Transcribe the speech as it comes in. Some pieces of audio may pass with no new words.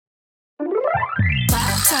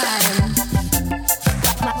time.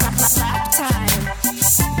 Slap time.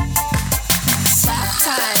 Slap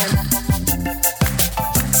time.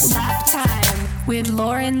 Slap time with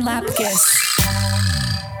Lauren Lapkus.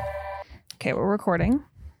 Okay, we're recording.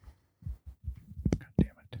 God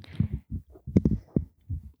damn it.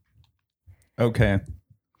 Okay.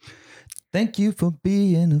 Thank you for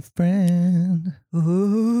being a friend.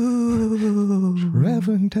 Ooh.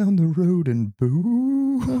 Traveling down the road and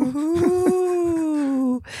boo. Ooh.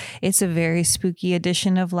 It's a very spooky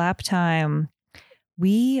edition of Lap Time.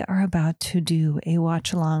 We are about to do a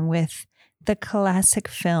watch along with the classic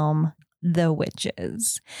film The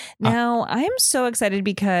Witches. Now, I am so excited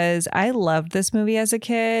because I loved this movie as a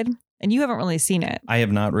kid, and you haven't really seen it. I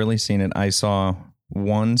have not really seen it. I saw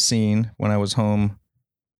one scene when I was home,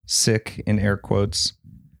 sick in air quotes,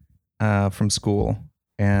 from school.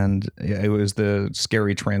 And it was the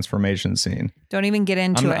scary transformation scene. Don't even get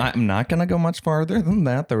into it. I'm not going to go much farther than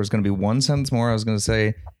that. There was going to be one sentence more. I was going to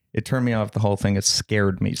say it turned me off the whole thing. It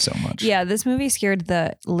scared me so much. Yeah, this movie scared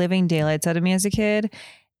the living daylights out of me as a kid,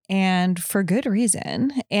 and for good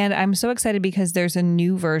reason. And I'm so excited because there's a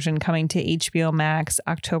new version coming to HBO Max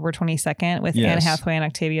October 22nd with Anne Hathaway and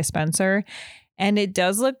Octavia Spencer. And it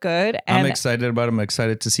does look good. And I'm excited about it. I'm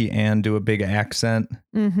excited to see Anne do a big accent.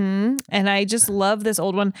 Mm-hmm. And I just love this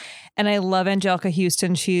old one. And I love Angelica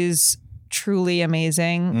Houston. She's truly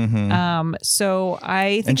amazing. Mm-hmm. So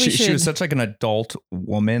I think she was such like an adult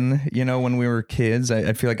woman, you know, when we were kids.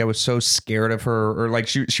 I feel like I was so scared of her. Or like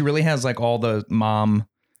she really has like all the mom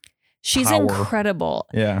She's power. incredible.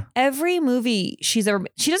 Yeah. Every movie she doesn't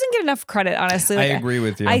get enough credit, honestly. I Like, agree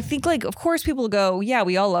with you. I think, like, of course people go, yeah,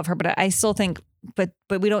 we all love her, but I still think, but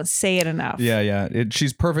we don't say it enough. Yeah.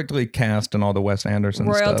 She's perfectly cast in all the Wes Anderson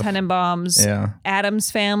Royal stuff. Tenenbaums, Yeah. Addams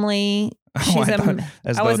Family. Oh,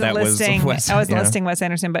 I wasn't listing Wes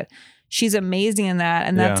Anderson, but she's amazing in that,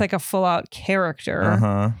 and that's like a full out character.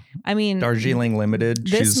 Uh-huh. I mean, Darjeeling Limited.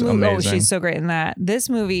 She's amazing. amazing. Oh, she's so great in that. This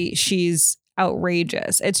movie, she's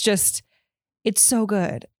outrageous. It's so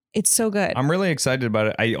good. It's so good. I'm really excited about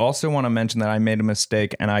it. I also want to mention that I made a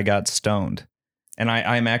mistake and I got stoned. And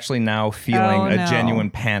I'm actually now feeling a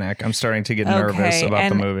genuine panic. I'm starting to get nervous about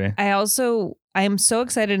the movie. I am so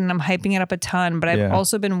excited and I'm hyping it up a ton, but I've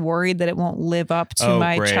also been worried that it won't live up to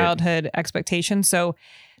my childhood expectations. So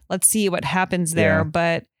let's see what happens there. Yeah.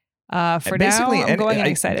 But for now, I'm going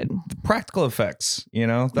excited. The practical effects, you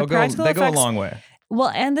know, they go a long way. Well,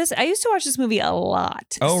 and I used to watch this movie a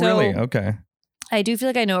lot. Oh, really? Okay. I do feel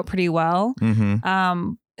like I know it pretty well.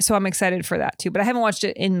 Mm-hmm. So I'm excited for that too. But I haven't watched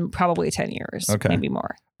it in probably 10 years, maybe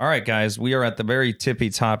more. All right, guys, we are at the very tippy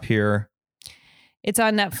top here. It's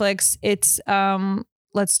on Netflix. It's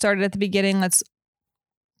let's start it at the beginning. Let's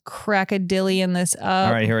crack a dilly in this up.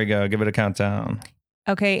 All right, here we go. Give it a countdown.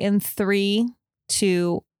 Okay, in 3,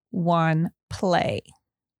 2, 1, play.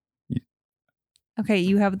 Okay,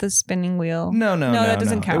 you have the spinning wheel. No, that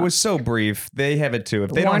doesn't count. It was so brief. They have it too.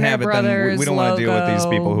 If they Warner don't have it, then we don't want to deal with these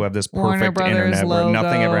people who have this perfect internet where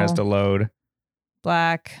nothing ever has to load.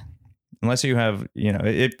 Black. Unless you have, you know,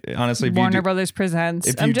 it honestly. Warner Brothers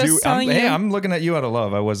presents. I'm just telling you. Hey, I'm looking at you out of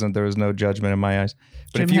love. There was no judgment in my eyes.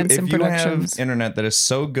 But if you have internet that is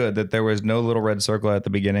so good that there was no little red circle at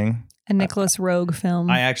the beginning. A Nicholas Roeg film.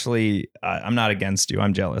 I'm not against you.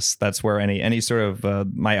 I'm jealous. That's where any sort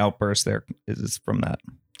of my outburst there is from that.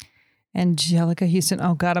 Angelica Houston.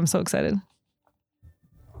 Oh God, I'm so excited.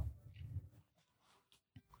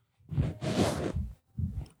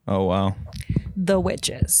 Oh wow. The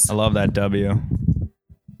Witches. I love that W.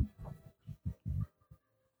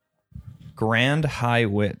 Grand High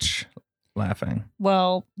Witch. Laughing.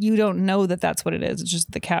 Well, you don't know that that's what it is. It's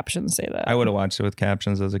just the captions say that. I would have watched it with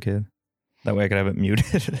captions as a kid. That way I could have it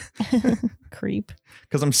muted. Creep.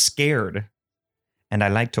 Because I'm scared. And I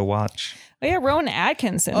like to watch. Oh yeah, Rowan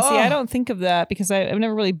Atkinson. See, I don't think of that because I've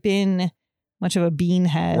never really been much of a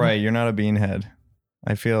beanhead. Right, you're not a beanhead.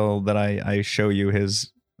 I feel that I show you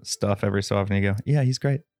his stuff every so often. You go, yeah, he's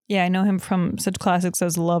great. Yeah, I know him from such classics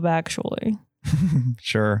as Love Actually.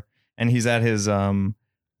 Sure. And he's at his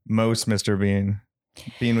most Mr. Bean.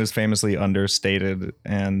 Bean was famously understated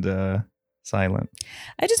and silent.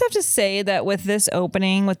 I just have to say that with this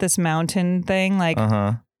opening, with this mountain thing, like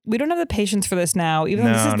we don't have the patience for this now. Even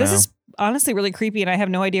though this is honestly really creepy and I have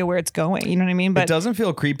no idea where it's going. You know what I mean? But it doesn't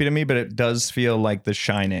feel creepy to me, but it does feel like The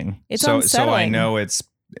Shining. It's unsettling. So I know it's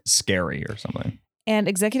scary or something. And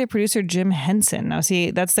executive producer Jim Henson. Now,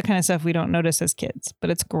 see, that's the kind of stuff we don't notice as kids, but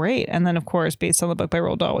it's great. And then, of course, based on the book by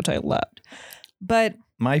Roald Dahl, which I loved. But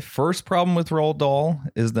my first problem with Roald Dahl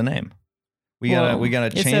is the name. We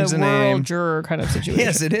gotta change the name. It's a rural juror kind of situation.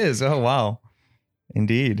 Yes, it is. Oh wow,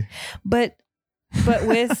 indeed. But but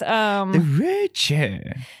with rich.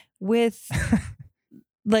 with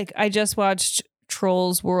like I just watched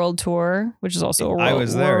Trolls World Tour, which is also a I world,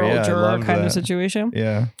 was there, world yeah, I tour loved kind of that. situation.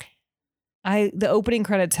 Yeah. The opening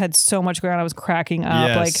credits had so much going on. I was cracking up.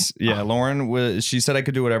 Yes. Yeah. Lauren she said I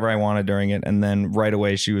could do whatever I wanted during it. And then right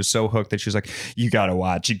away she was so hooked that she was like, you got to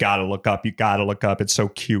watch. You got to look up. You got to look up. It's so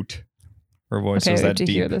cute. Her voice Okay, was I have that to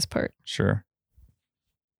deep. hear this part. Sure.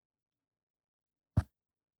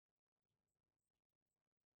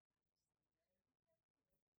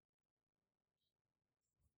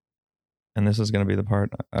 And this is going to be the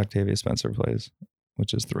part Octavia Spencer plays,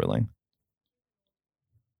 which is thrilling.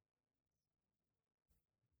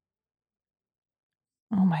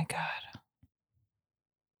 Oh my God.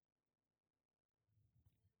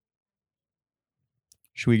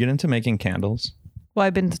 Should we get into making candles? Well,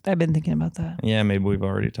 I've been thinking about that. Yeah, maybe we've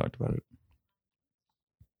already talked about it.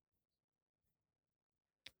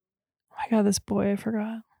 Oh my God, this boy, I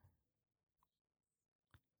forgot.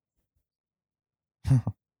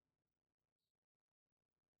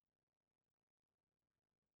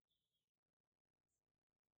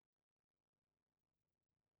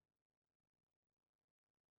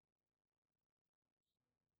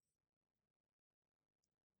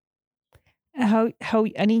 How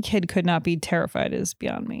any kid could not be terrified is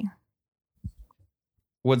beyond me.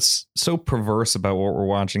 What's so perverse about what we're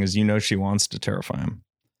watching is she wants to terrify him.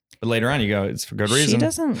 But later on you go, it's for good reason. She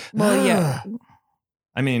doesn't. Well, yeah.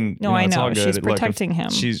 I mean, No, I it's all know. good. She's Look, protecting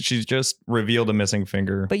him. She's just revealed a missing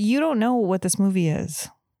finger. But you don't know what this movie is.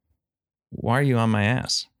 Why are you on my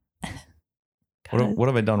ass? What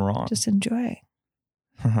have I done wrong? Just enjoy.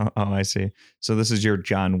 Oh, I see. So this is your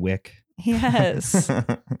John Wick. Yes.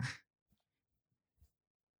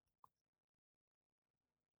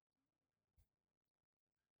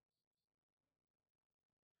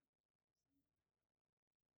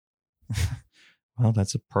 Well,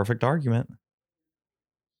 that's a perfect argument.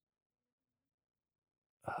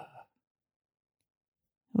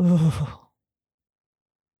 Ooh.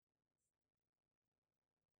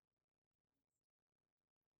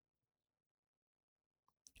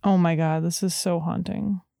 Oh my God, this is so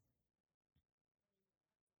haunting.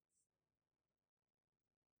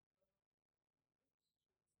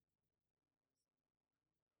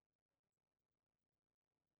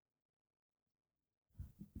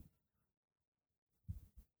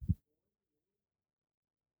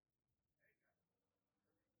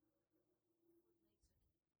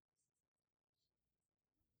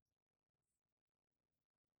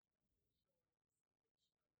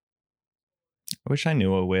 I wish I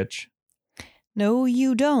knew a witch. No,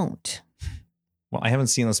 you don't. Well, I haven't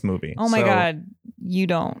seen this movie. Oh my so God, you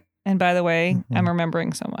don't. And by the way, Mhm. I'm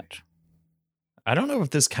remembering so much. I don't know if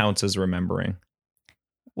this counts as remembering.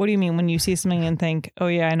 What do you mean when you see something and think, oh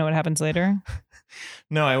yeah, I know what happens later?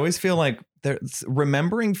 No, I always feel like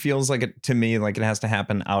remembering feels like it to me like it has to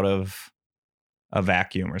happen out of a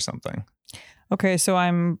vacuum or something. Okay, so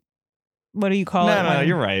what do you call it? No,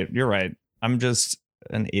 you're right. You're right. I'm just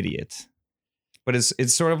an idiot. But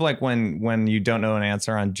it's sort of like when you don't know an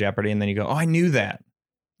answer on Jeopardy and then you go, oh, I knew that.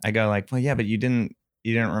 I go like, well, yeah, but you didn't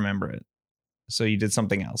remember it. So you did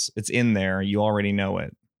something else. It's in there. You already know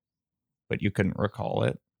it, but you couldn't recall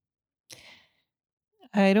it.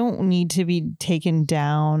 I don't need to be taken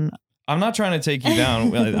down. I'm not trying to take you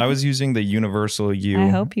down. I was using the universal you. I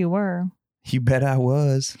hope you were. You bet I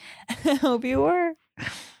was. I hope you were.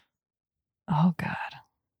 Oh God.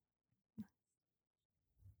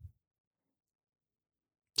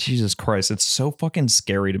 Jesus Christ. It's so fucking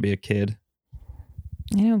scary to be a kid.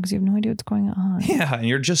 I know, because you have no idea what's going on. Yeah, and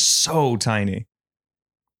you're just so tiny.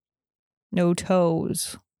 No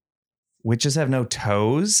toes. Witches have no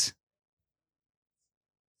toes?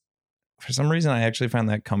 For some reason, I actually found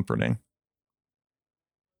that comforting.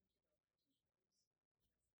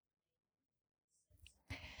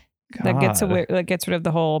 That gets rid of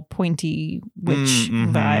the whole pointy witch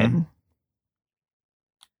Mm-hmm. vibe.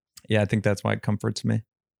 Yeah, I think that's why it comforts me.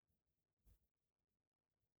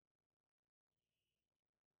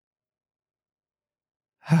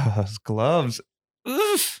 Those gloves.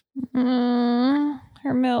 Oof.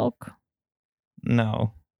 Her milk.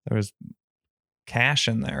 No, there was cash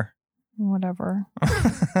in there. Whatever.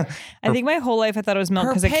 I think my whole life I thought it was milk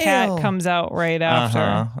because a cat comes out right after.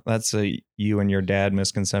 Uh-huh. That's a you and your dad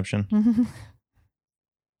misconception.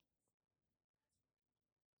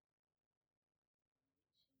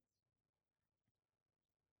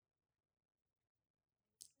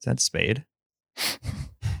 Is that Spade?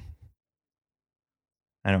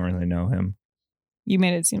 I don't really know him. You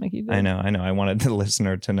made it seem like you did. I know. I wanted the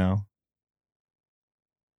listener to know.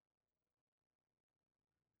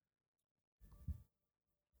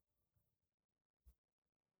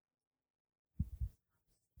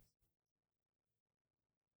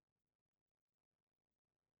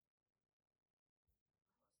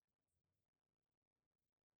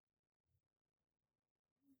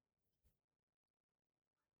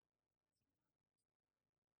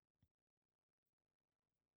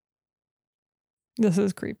 This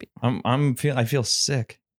is creepy. I feel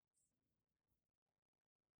sick.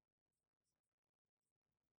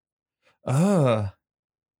 Ugh.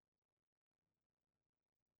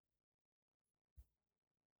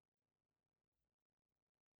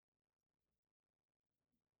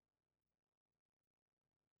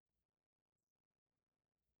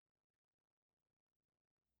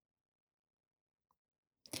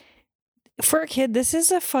 For a kid, this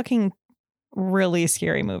is a fucking really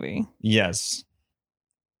scary movie. Yes.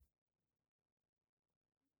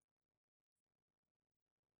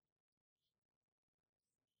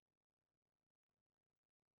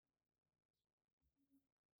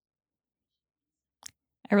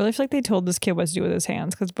 I really feel like they told this kid what to do with his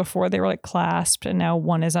hands because before they were like clasped and now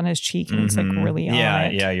one is on his cheek and it's like really on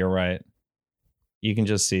it. Yeah, you're right. You can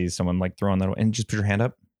just see someone like throwing that away and just put your hand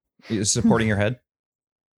up, supporting your head.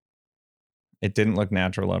 It didn't look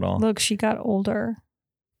natural at all. Look, she got older.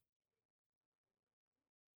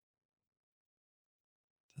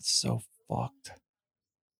 That's so fucked.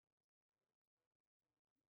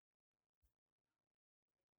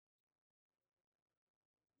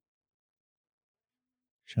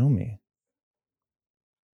 Show me.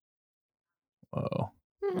 Whoa.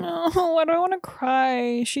 No, why do I want to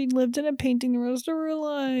cry? She lived in a painting the rest of her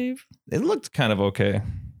life. It looked kind of okay.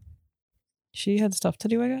 She had stuff to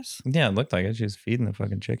do, I guess. Yeah, it looked like it. She was feeding the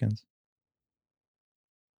fucking chickens.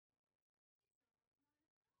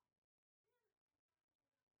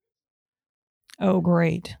 Oh,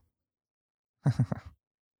 great.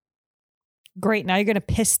 Great. Now you're going to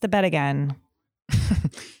piss the bed again.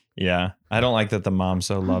 Yeah. I don't like that the mom's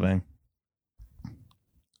so loving.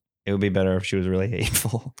 It would be better if she was really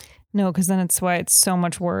hateful. No, because then it's why it's so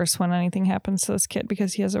much worse when anything happens to this kid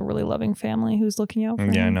because he has a really loving family who's looking out for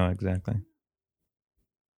him. Yeah, I know, exactly.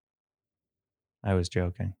 I was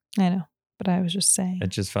joking. I know, but I was just saying. It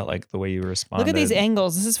just felt like the way you responded. Look at these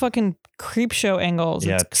angles. This is fucking creep show angles.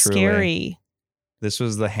 Yeah, it's truly. scary. This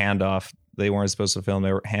was the handoff. They weren't supposed to film.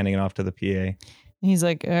 They were handing it off to the PA. And he's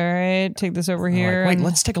like, all right, take this over I'm like, here. wait, And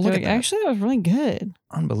let's take a look they're at like, that. Actually, that was really good.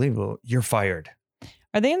 Unbelievable. You're fired.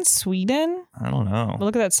 Are they in Sweden? I don't know. But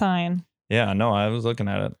look at that sign. Yeah, no, I was looking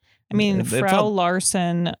at it. I mean, It Frau felt-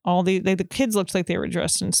 Larson, all the kids looked like they were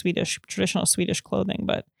dressed in traditional Swedish clothing,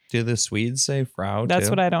 but Do the Swedes say Frau that's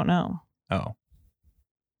too? what I don't know. Oh,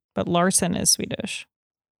 But Larson is Swedish.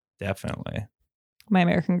 definitely. My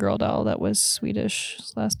American Girl doll that was Swedish.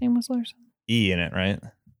 His last name was Larson. E in it, right?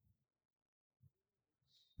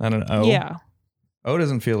 I don't know. Yeah. O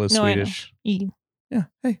doesn't feel as No, I know. Swedish. E. Yeah.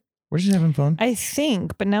 Hey, we're just having fun. I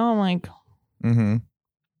think, but now I'm like, Mm-hmm.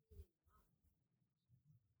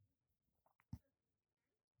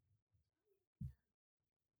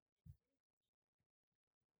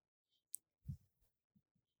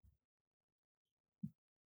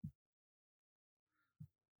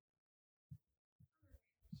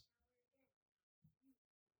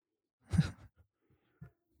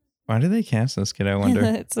 Why did they cast this kid? I wonder.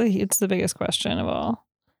 it's the biggest question of all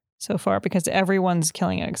so far because everyone's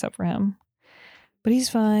killing it except for him. But he's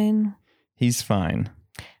fine. He's fine.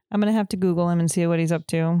 I'm going to have to Google him and see what he's up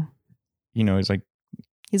to. You know, he's like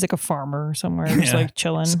He's like a farmer somewhere, just Yeah. like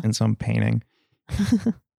chilling. in some painting.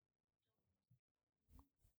 I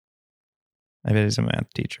bet he's a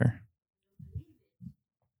math teacher.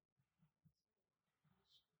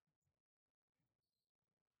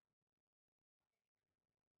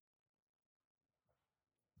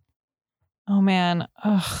 Oh man,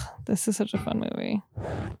 ugh, this is such a fun movie.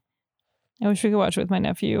 I wish we could watch it with my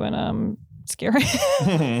nephew and scare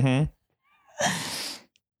him.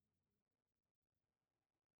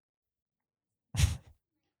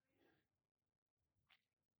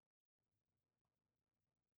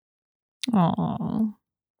 Aw.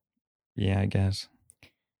 Yeah, I guess.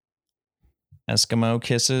 Eskimo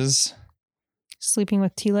kisses Sleeping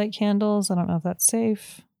with tea light candles. I don't know if that's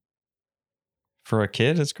safe. for a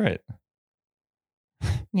kid. It's great.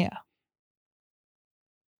 Yeah.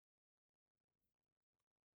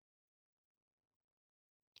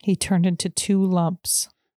 He turned into 2 lumps.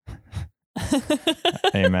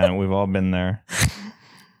 Hey, man, we've all been there.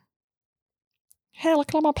 Hey,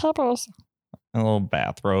 look at my peppers. A little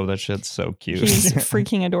bathrobe. That shit's so cute. He's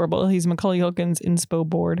freaking adorable. He's Macaulay Culkin's inspo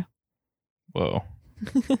board. Whoa.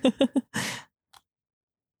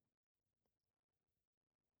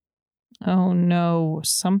 Oh no,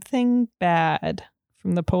 something bad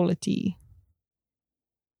from the polity.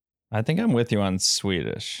 I think I'm with you on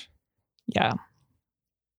Swedish. Yeah.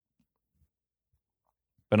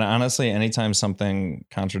 But honestly, anytime something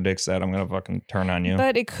contradicts that, I'm going to fucking turn on you.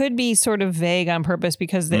 But it could be sort of vague on purpose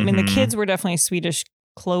because I mean the Mhm. kids were definitely Swedish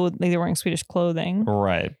they were wearing Swedish clothing.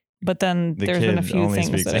 Right. But then The there's been a kid few only things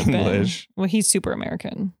speaks that have been. English. Well, he's super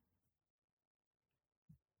American.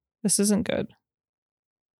 This isn't good.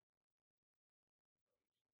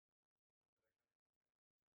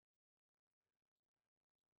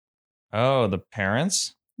 Oh, the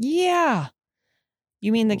parents? Yeah.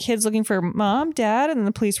 You mean the kid's looking for mom, dad, and then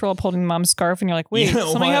the police roll up holding mom's scarf, and you're like, wait, You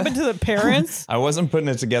know something what? happened to the parents? I wasn't putting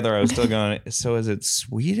it together. I was still going, so is it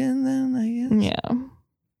Sweden then, I guess? Yeah.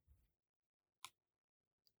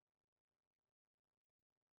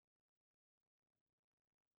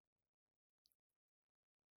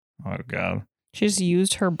 Oh, God. She just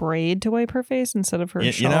used her braid to wipe her face instead of her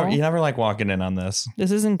shawl. You never like walking in on this.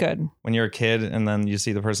 This isn't good. When you're a kid and then you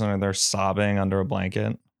see the person and they're sobbing under a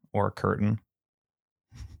blanket or a curtain.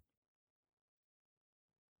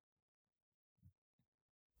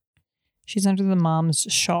 She's under the mom's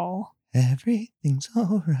shawl. Everything's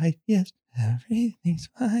all right. Yes, everything's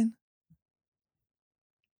fine.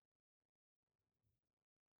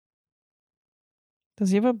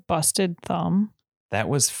 Does he have a busted thumb? That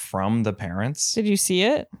was from the parents? Did you see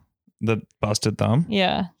it? The busted thumb?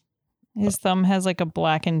 Yeah. His thumb has like a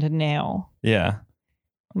blackened nail. Yeah.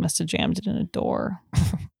 He must have jammed it in a door.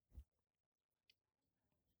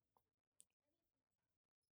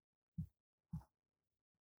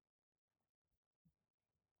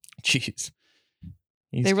 Jeez.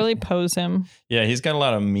 They really pose him. Yeah, he's got a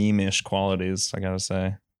lot of meme-ish qualities, I gotta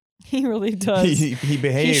say. He really does. He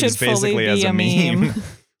behaves should fully basically as be a a meme. meme.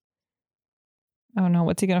 Oh no,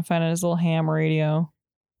 what's he gonna find on his little ham radio?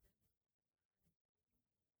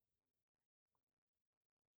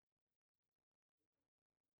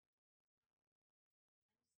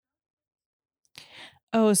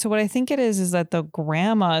 Oh, so what I think it is that the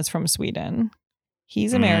grandma is from Sweden.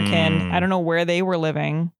 He's American. Mm. I don't know where they were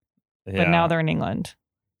living, but now they're in England.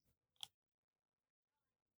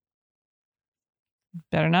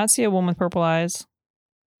 Better not see a woman with purple eyes.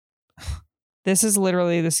 This is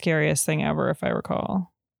literally the scariest thing ever, if I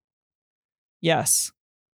recall. Yes.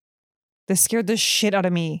 This scared the shit out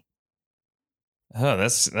of me. Oh,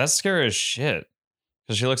 that's scary as shit.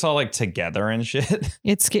 Because she looks all like together and shit.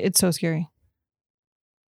 It's so scary.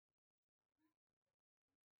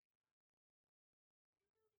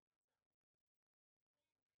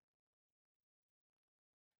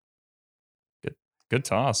 Good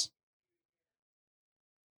toss.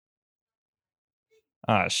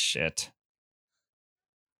 Ah, shit.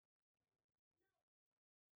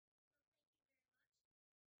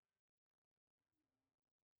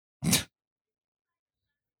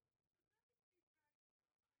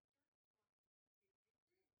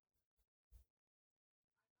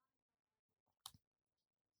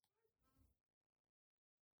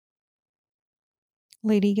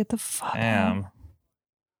 Lady, get the fuck out. Damn.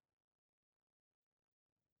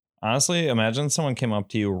 Honestly, imagine someone came up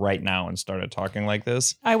to you right now and started talking like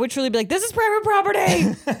this. I would truly be like, this is private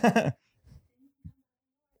property.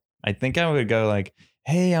 I think I would go like,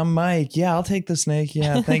 hey, I'm Mike. Yeah, I'll take the snake.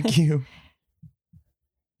 Yeah, thank you.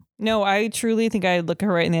 No, I truly think I'd look at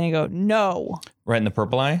her right and then I go, no. Right in the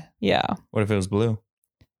purple eye? Yeah. What if it was blue?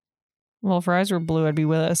 Well, if her eyes were blue, I'd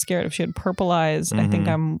be scared. If she had purple eyes, I think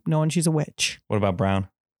I'm knowing she's a witch. What about brown?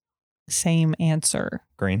 Same answer.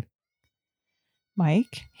 Green?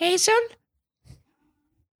 Mike? Hey, son.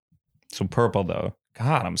 So purple, though.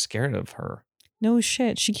 God, I'm scared of her. No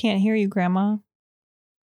shit. She can't hear you, Grandma.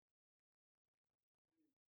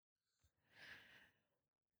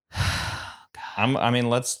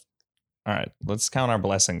 Let's count our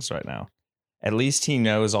blessings right now. At least he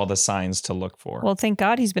knows all the signs to look for. Well, thank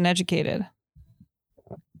God he's been educated.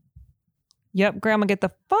 Yep, Grandma, get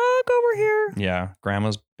the fuck over here. Yeah,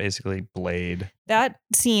 grandma's basically Blade. That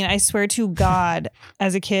scene, I swear to God,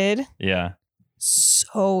 as a kid, Yeah.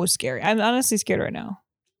 so scary. I'm honestly scared right now.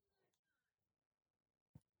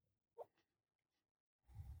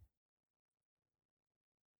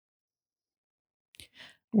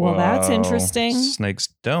 Well, that's Whoa. interesting. Snakes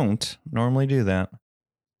don't normally do that.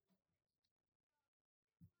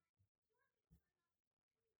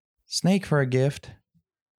 Snake for a gift.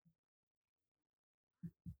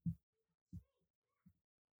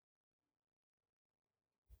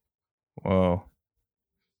 Whoa.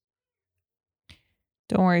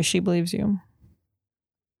 Don't worry, she believes you.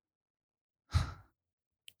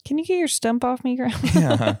 Can you get your stump off me, Grandma?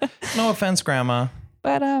 Yeah. No offense, Grandma.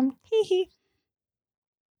 But hee hee.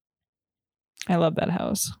 I love that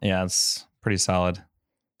house. Yeah, it's pretty solid.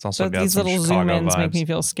 It's also But got these some little Chicago zoom ins vibes. make me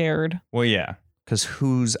feel scared. Well, yeah, because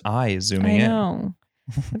whose eye is zooming I in? know.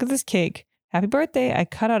 Look at this cake. Happy birthday. I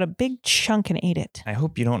cut out a big chunk and ate it. I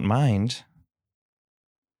hope you don't mind.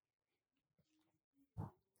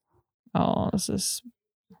 Oh, this is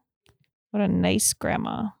What a nice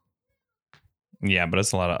grandma. Yeah, but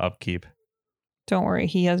it's a lot of upkeep. Don't worry,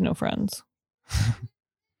 he has no friends.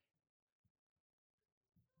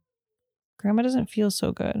 Grandma doesn't feel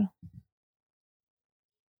so good.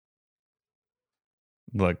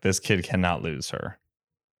 Look, this kid cannot lose her.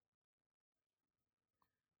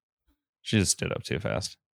 She just stood up too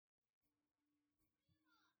fast.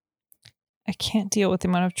 I can't deal with the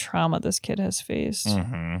amount of trauma this kid has faced.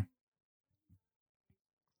 Mm-hmm.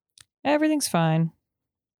 Everything's fine.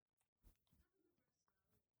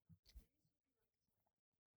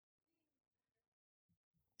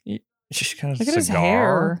 She's got a Look at his cigar.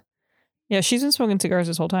 hair. Yeah, she's been smoking cigars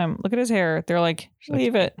this whole time. Look at his hair. They're like,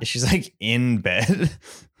 leave it. She's like in bed.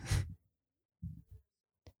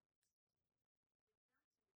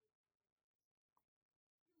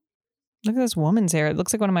 Look at this woman's hair. It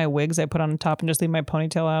looks like one of my wigs I put on top and just leave my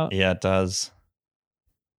ponytail out. Yeah, it does.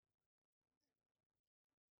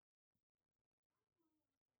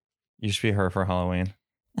 You should be her for Halloween.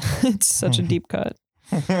 It's such a deep cut.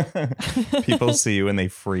 People see you and they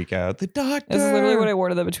freak out. The doctor. This is literally what I wore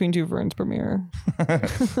to the Between Two Ferns premiere. Oh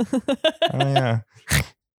yeah.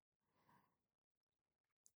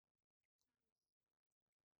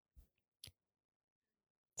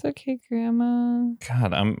 It's okay, Grandma.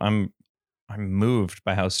 God, I'm moved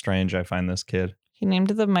by how strange I find this kid. He named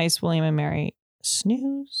the mice William and Mary.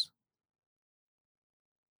 Snooze.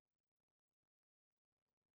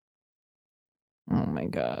 Oh my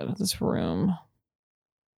God, this room.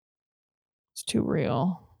 It's too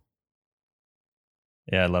real.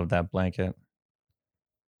 Yeah, I love that blanket.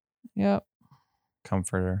 Yep.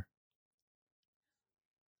 Comforter.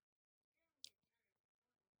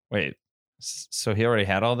 Wait, so he already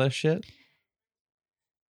had all this shit?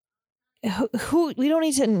 Who we don't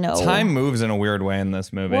need to know. Time moves in a weird way in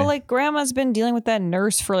this movie. Well, like Grandma's been dealing with that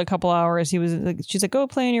nurse for like a couple hours. She's like, go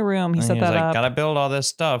play in your room. He and set he's that like, up. gotta build all this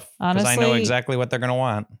stuff because I know Honestly- exactly what they're gonna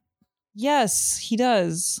want. Yes, he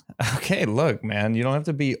does. Okay, look, man, you don't have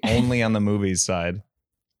to be only on the movies side.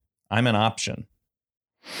 I'm an option.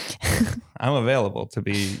 I'm available to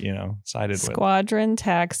be, sided with. Squadron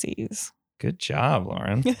taxis. Good job,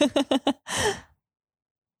 Lauren.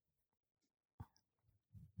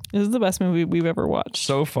 This is the best movie we've ever watched.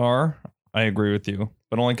 So far, I agree with you,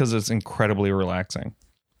 but only because it's incredibly relaxing.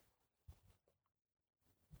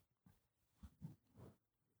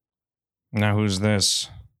 Now, who's this?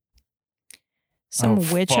 Some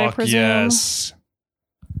Oh, witch, I fuck presume. Yes.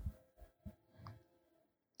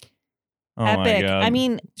 Oh my Epic. God. I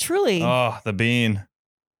mean, truly, Oh, the bean.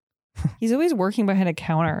 he's always working behind a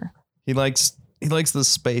counter. He likes the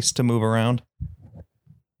space to move around.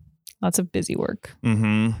 Lots of busy work.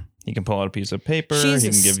 Mm-hmm. He can pull out a piece of paper. She's He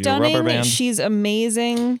can give stunning. you a rubber band. She's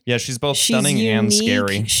amazing. Yeah, she's both She's stunning and unique.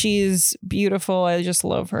 scary. She's beautiful. I just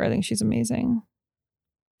love her. I think she's amazing.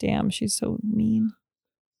 Damn, she's so mean.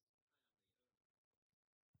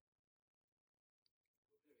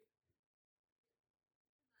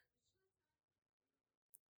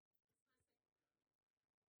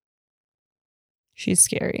 She's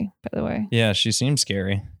scary, by the way. Yeah, she seems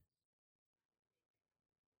scary.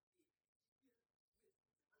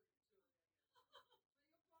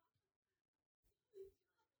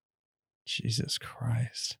 Jesus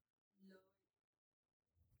Christ.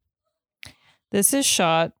 This is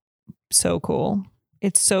shot so cool.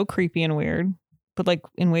 It's so creepy and weird, but like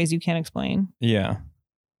in ways you can't explain. Yeah.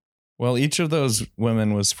 Well, each of those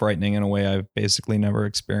women was frightening in a way I've basically never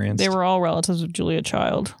experienced. They were all relatives of Julia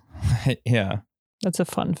Child. Yeah. That's a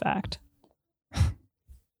fun fact.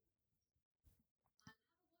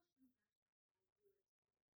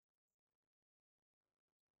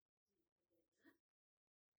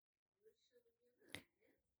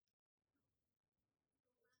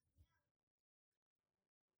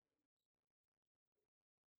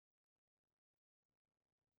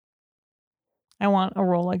 I want a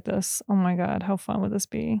role like this. Oh my God, how fun would this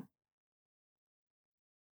be?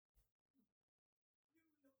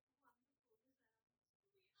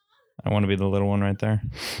 I want to be the little one right there.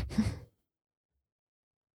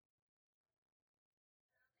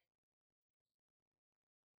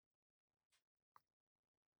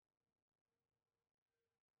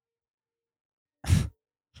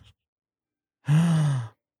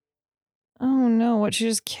 Oh no, what? She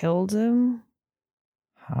just killed him?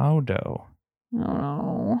 Howdo. Oh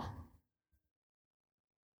no.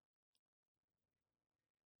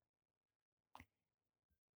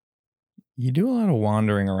 You do a lot of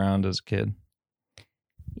wandering around as a kid.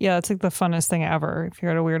 Yeah, it's like the funnest thing ever. If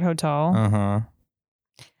you're at a weird hotel. Uh-huh.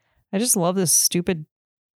 I just love this stupid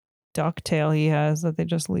duck tail he has that they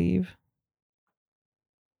just leave.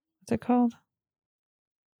 What's it called?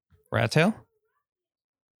 Rat tail?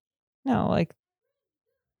 No, like,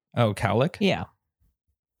 Oh, cowlick? yeah.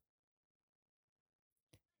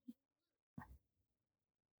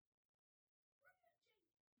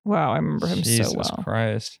 Wow, I remember him Jesus so well.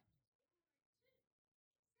 Christ.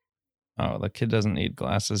 Oh, the kid doesn't need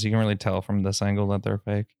glasses. You can really tell from this angle that they're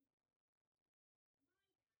fake.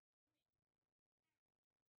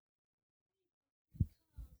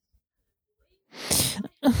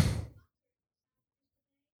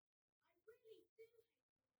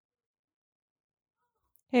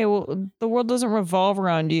 Hey, well, the world doesn't revolve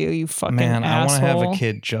around you, you fucking Man, I want to have a asshole.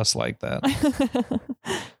 kid just like that.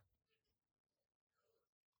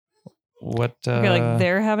 What? Okay, like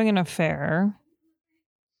they're having an affair.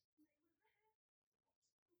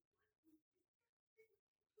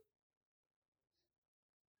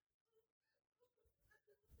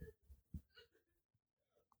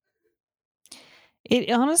 It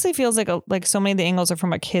honestly feels like so many of the angles are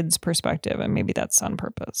from a kid's perspective, and maybe that's on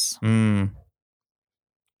purpose.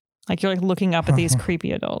 Like you're like looking up at these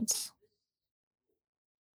creepy adults.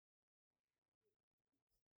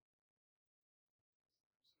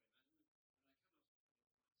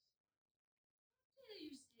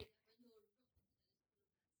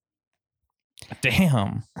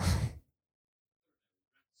 Damn.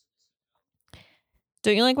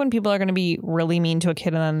 Don't you like when people are going to be really mean to a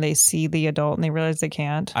kid and then they see the adult and they realize they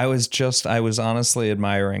can't? I was honestly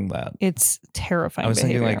admiring that. It's terrifying. I was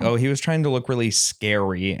behavior. thinking like, oh, he was trying to look really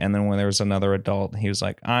scary. And then when there was another adult, he was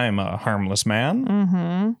like, I'm a harmless man.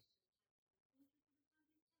 Mm-hmm.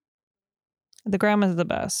 The grandma's the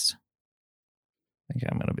best. I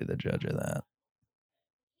think I'm going to be the judge of that.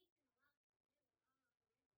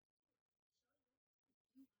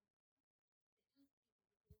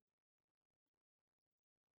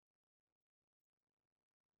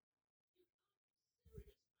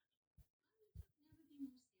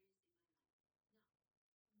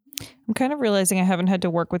 I'm kind of realizing I haven't had to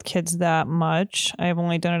work with kids that much. I've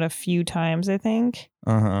only done it a few times, I think.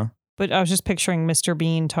 Uh-huh. But I was just picturing Mr.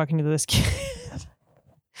 Bean talking to this kid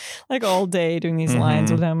like all day doing these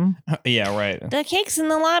lines with him. Yeah, right. The cakes in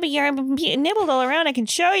the lobby are nibbled all around. I can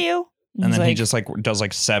show you. And then he just like does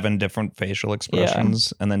like 7 different facial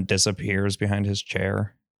expressions and then disappears behind his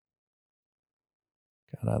chair.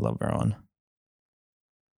 God, I love Rowan.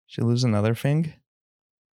 She lose another thing?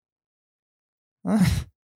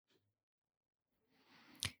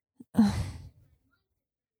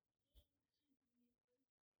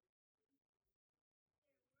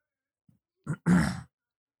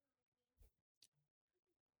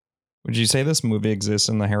 Would you say this movie exists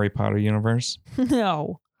in the Harry Potter universe?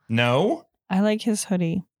 No. No? I like his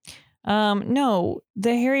hoodie. No,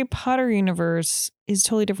 the Harry Potter universe is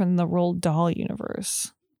totally different than the Roald Dahl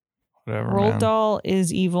universe. Whatever. Roald man. Dahl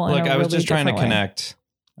is evil. Look, in a I was really just trying to different way. connect.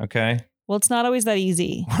 Okay. Well, it's not always that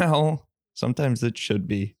easy. Well, sometimes it should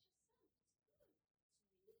be.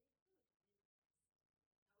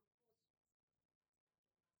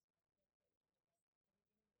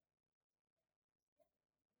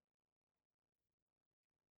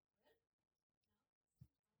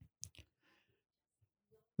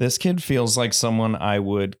 This kid feels like someone I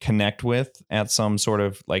would connect with at some sort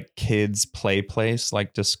of like kids play place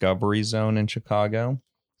like Discovery Zone in Chicago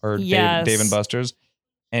or Yes. Dave and Buster's.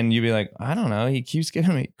 And you'd be like, I don't know. He keeps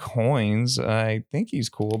giving me coins. I think he's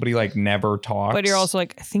cool, but he like never talks. But you're also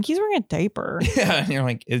like, I think he's wearing a diaper. Yeah. And you're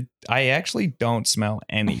like, I actually don't smell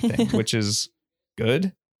anything, which is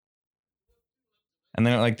good. And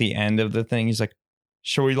then at like the end of the thing, he's like,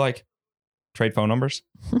 should we like trade phone numbers?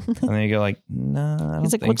 And then you go like, no, I don't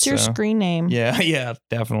He's like, think what's your so." screen name? Yeah,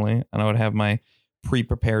 definitely. And I would have my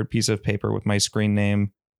pre-prepared piece of paper with my screen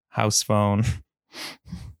name, house phone.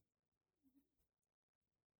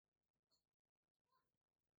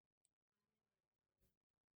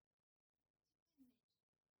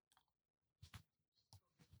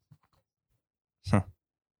 Huh.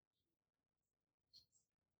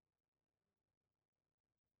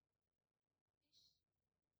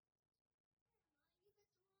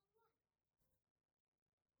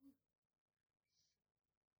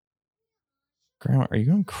 Grandma, are you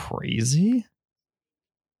going crazy?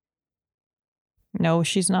 No,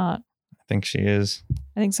 she's not. I think she is.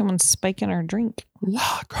 I think someone's spiking her drink.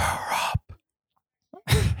 Lock her up.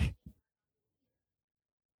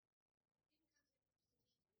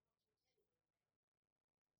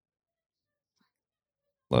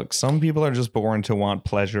 Look, some people are just born to want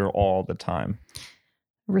pleasure all the time.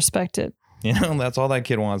 Respect it. You know, that's all that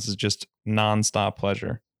kid wants is just nonstop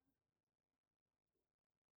pleasure.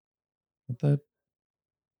 What the?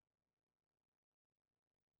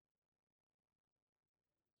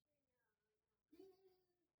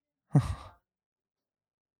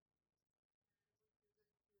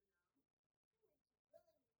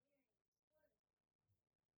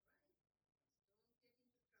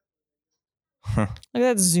 Look at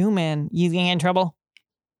that zoom in. You getting in trouble?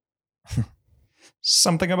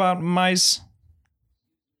 Something about mice.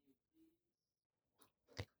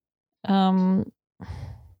 God,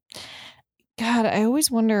 I always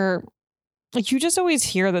wonder. Like, you just always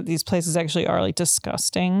hear that these places actually are like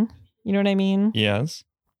disgusting. You know what I mean? Yes.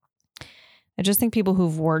 I just think people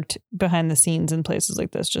who've worked behind the scenes in places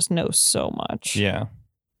like this just know so much. Yeah.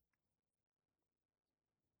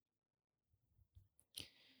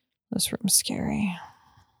 This room's scary.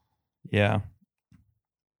 Yeah.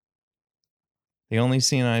 The only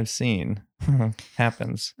scene I've seen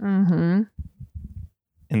happens Mm-hmm.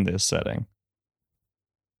 in this setting.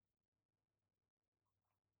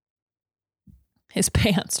 His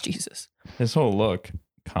pants, Jesus. His whole look,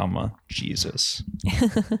 comma, Jesus.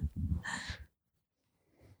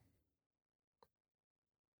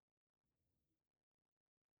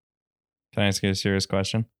 Can I ask you a serious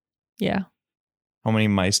question? Yeah. How many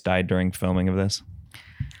mice died during filming of this?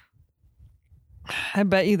 I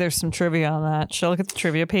bet you there's some trivia on that. Should I look at the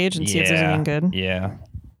trivia page and see if there's anything good? Yeah.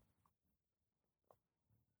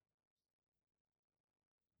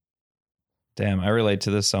 Damn, I relate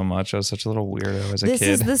to this so much. I was such a little weirdo as a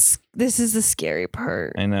kid. This is the scary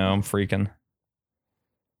part. I know, I'm freaking.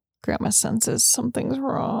 Grandma senses something's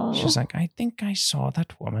wrong. She's like, I think I saw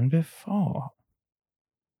that woman before.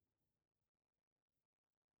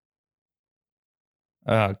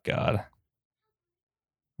 Oh, God.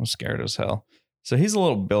 I'm scared as hell. So he's a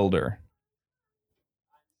little builder.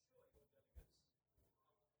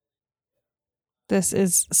 This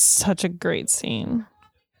is such a great scene.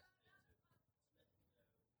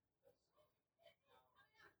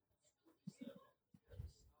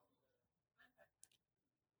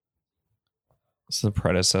 This is the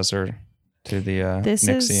predecessor to the This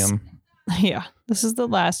is- Nixium. Yeah. This is the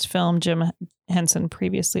last film Jim Henson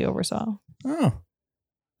previously oversaw. Oh,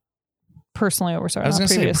 Personally oversaw. I was not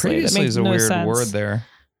going to say previously. That previously makes is a no weird sense. word there.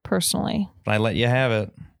 Personally. But I let you have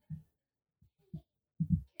it.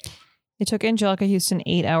 It took Angelica Houston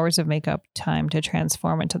 8 hours of makeup time to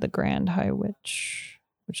transform into the Grand High Witch,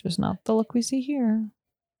 which is not the look we see here.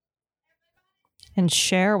 And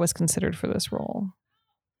Cher was considered for this role.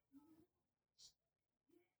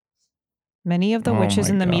 Many of the Oh witches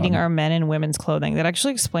my in the meeting God. are men in women's clothing. That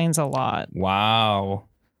actually explains a lot. Wow.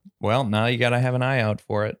 Well, now you got to have an eye out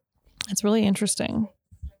for it. It's really interesting.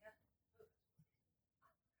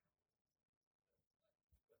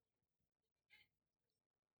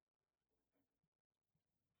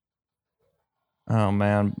 Oh,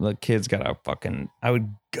 man. The kid's got a fucking... I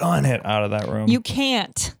would gun it out of that room. You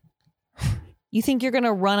can't. You think you're going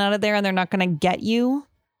to run out of there and they're not going to get you?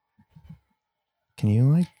 Can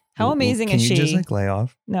you, like... How amazing can is you she? just, like, lay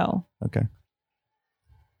off? No. Okay.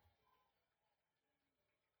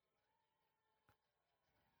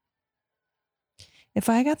 If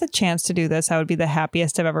I got the chance to do this, I would be the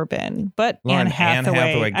happiest I've ever been. But Lauren, Anne Hathaway. Anne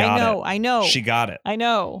Hathaway got I know. it. I know. She got it. I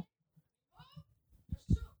know.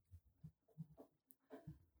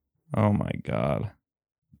 Oh, my God.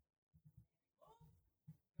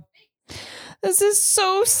 This is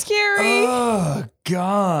so scary. Oh,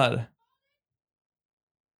 God.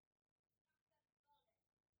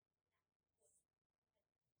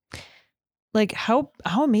 Like how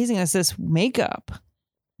amazing is this makeup?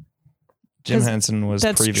 Jim 'Cause Henson was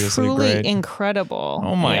That's previously truly great. incredible.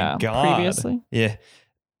 Oh my Yeah, God. Previously. Yeah.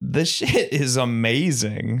 The shit is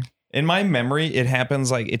amazing. In my memory, it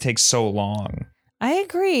happens like it takes so long. I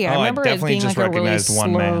agree. I Oh, I remember it definitely being just like a really recognized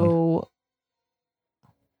one man. slow.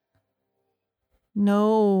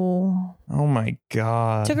 No. Oh my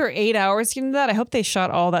God. Took her 8 hours to get into that. I hope they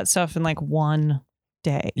shot all that stuff in like one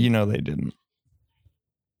day. You know they didn't.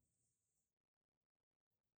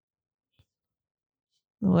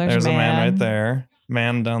 Well, There's a man right there.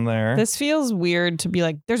 Man down there. This feels weird to be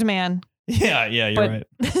like, there's a man. yeah, you're But-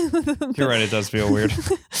 right. You're right. It does feel weird.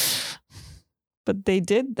 But they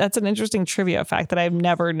did. That's an interesting trivia fact that I've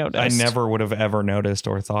never noticed. I never would have ever noticed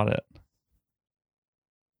or thought it.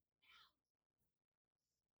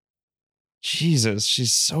 Jesus,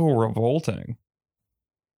 she's so revolting.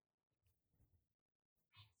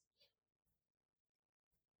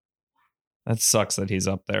 That sucks that he's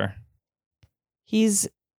up there. He's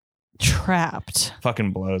trapped.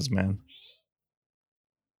 Fucking blows, man.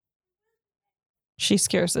 She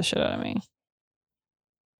scares the shit out of me.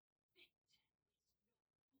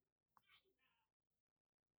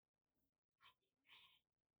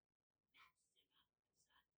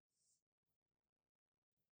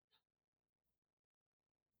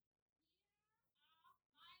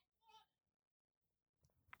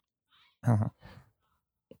 Uh-huh.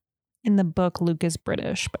 In the book, Luke is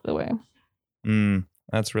British, by the way.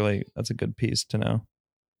 That's a good piece to know.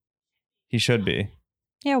 He should be.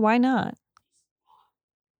 Yeah, why not?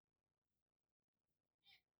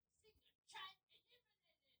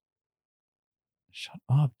 Shut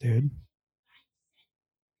up, dude.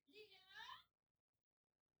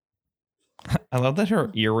 I love that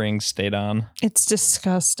her earrings stayed on. It's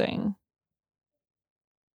disgusting.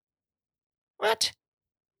 What?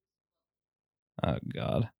 Oh,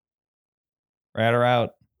 God. Rat her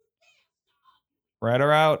out. Rat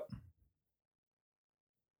her out.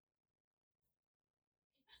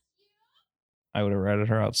 I would have ratted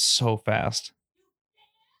her out so fast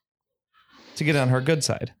to get on her good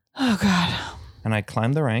side. Oh, God. And I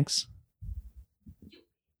climbed the ranks.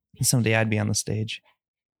 And someday I'd be on the stage.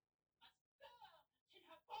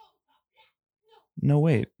 No,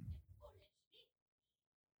 wait.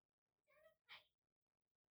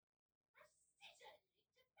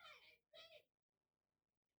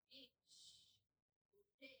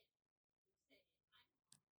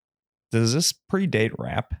 Does this predate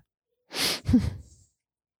rap?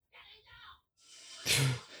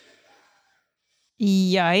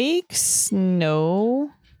 Yikes.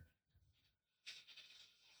 No.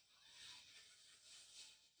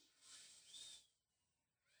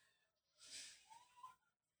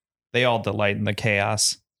 They all delight in the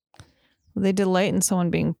chaos. They delight in someone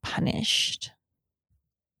being punished.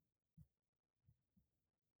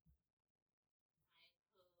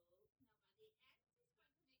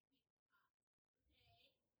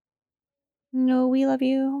 No, we love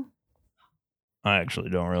you. I actually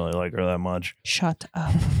don't really like her that much. Shut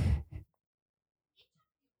up.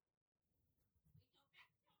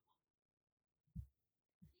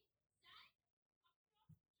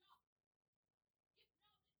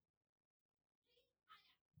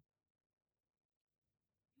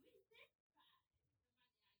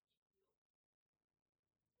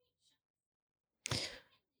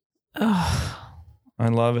 Ugh. I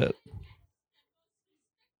love it.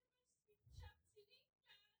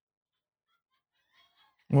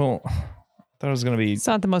 Well, I thought it was going to be... It's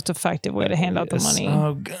not the most effective way to hand out the money.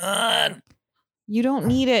 Oh, God. You don't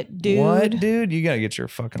need it, dude. What, dude? You got to get your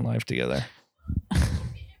fucking life together.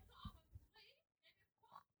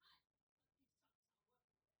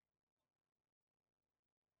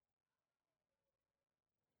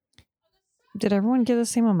 Did everyone get the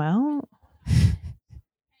same amount?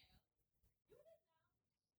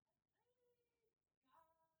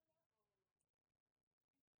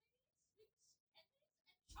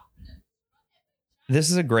 This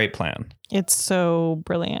is a great plan. It's so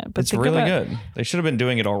brilliant. But It's really good. They should have been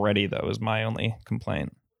doing it already, though, is my only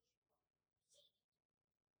complaint.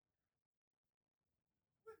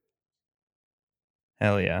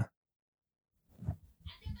 Hell yeah.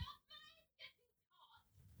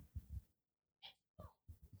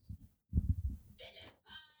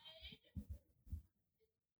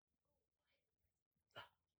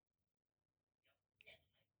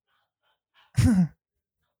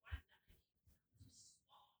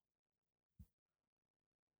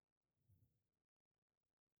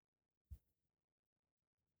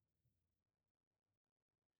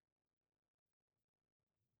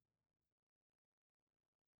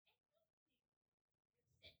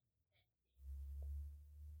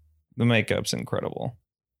 The makeup's incredible.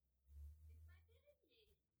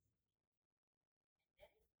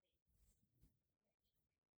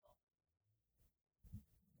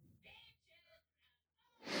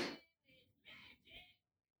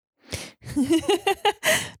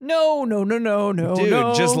 No.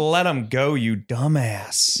 Dude, just let him go, you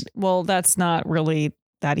dumbass. Well, that's not really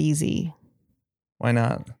that easy. Why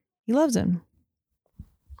not? He loves him.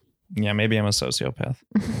 Yeah, maybe I'm a sociopath.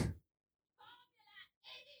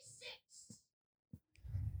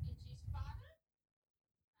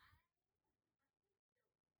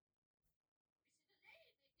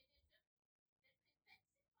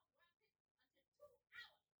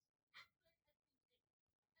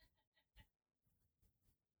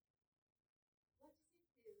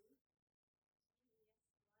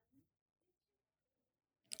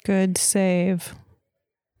 Good save.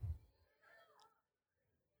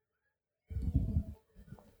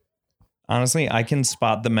 Honestly, I can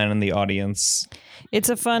spot the men in the audience. It's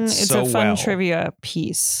a fun So well. trivia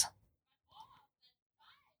piece.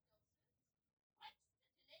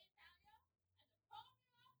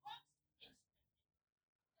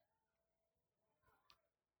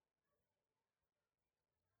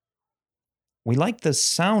 We like the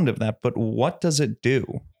sound of that, but what does it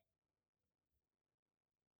do?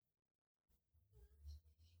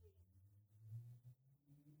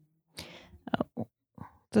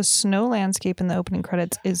 The snow landscape in the opening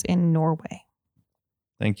credits is in Norway.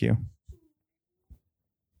 Thank you.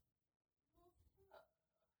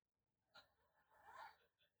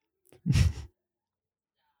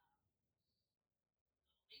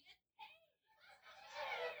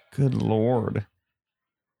 Good Lord.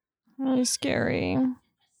 Really scary.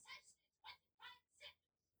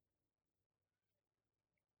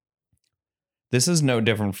 This is no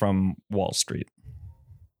different from Wall Street.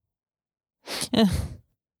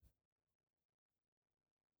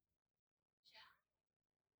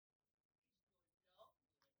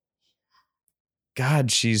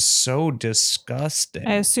 God, she's so disgusting.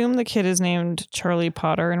 I assume the kid is named Charlie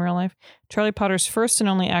Potter in real life. Charlie Potter's first and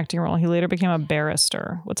only acting role. He later became a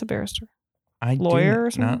barrister. What's a barrister? Lawyer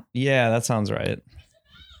or something? Yeah, that sounds right.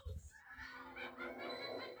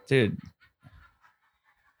 Dude.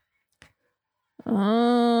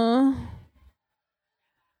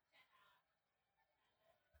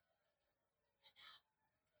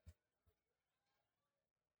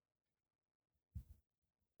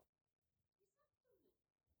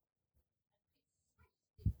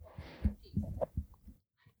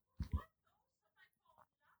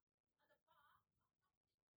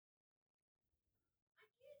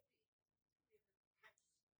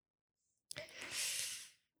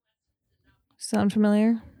 Sound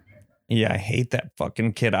familiar? Yeah, I hate that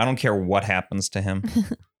fucking kid. I don't care what happens to him.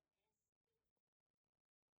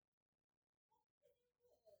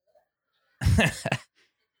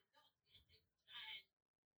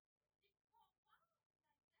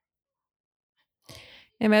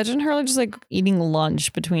 Imagine her just like eating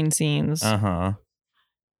lunch between scenes. Uh-huh.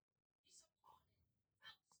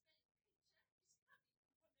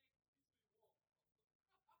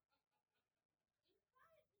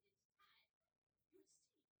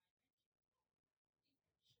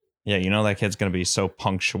 Yeah, you know that kid's going to be so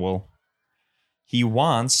punctual. He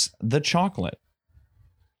wants the chocolate.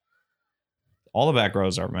 All the back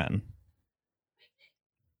rows are men.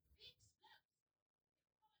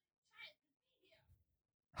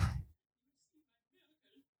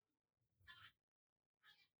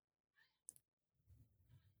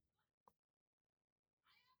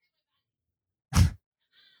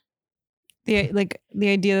 The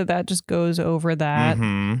idea that just goes over that.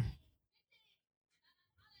 Mm-hmm.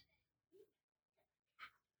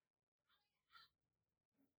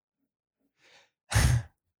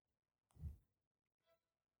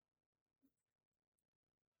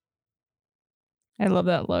 I love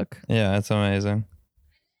that look. Yeah, it's amazing.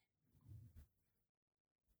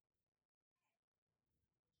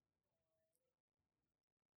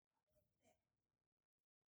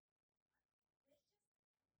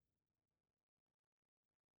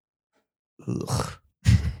 Ugh.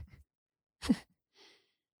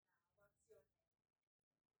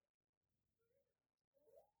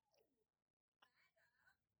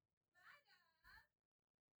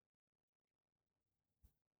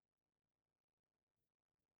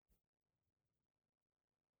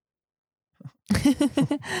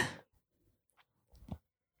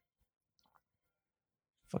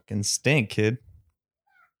 Fucking stink, kid.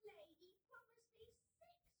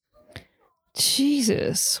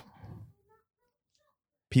 Jesus.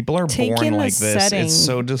 People are Take born in the like this. setting. It's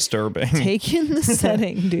so disturbing. Take in the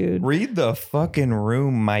setting, dude. Read the fucking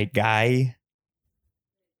room, my guy.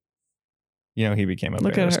 You know, he became a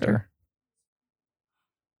Look at her. barrister.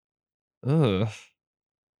 Ugh.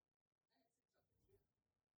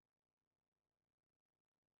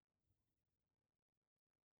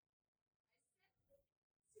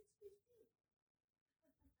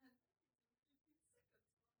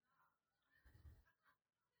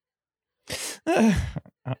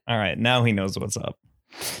 All right, now he knows what's up.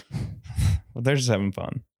 Well, they're just having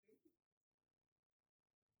fun.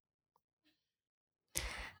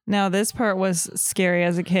 Now, this part was scary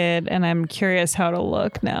as a kid, and I'm curious how to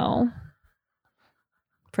look now.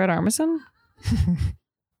 Fred Armisen?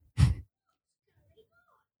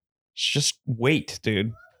 Just wait,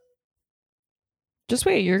 dude. Just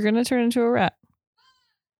wait, you're going to turn into a rat.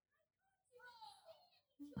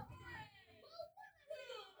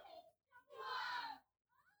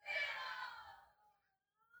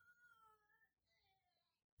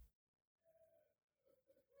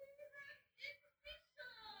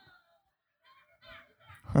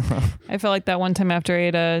 I felt like that one time after I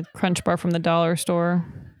ate a Crunch Bar from the dollar store.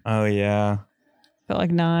 Oh, yeah. Felt like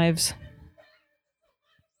knives.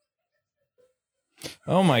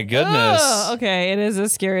 Oh, my goodness. Oh, okay, it is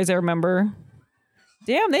as scary as I remember.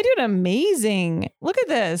 Damn, they did amazing. Look at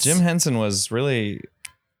this. Jim Henson was really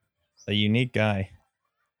a unique guy.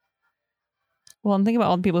 Well, I'm thinking about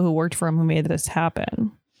all the people who worked for him who made this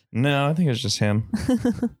happen. No, I think it's just him.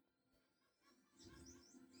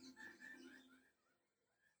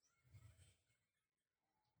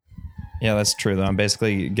 Yeah, that's true, though. I'm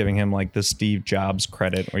basically giving him like the Steve Jobs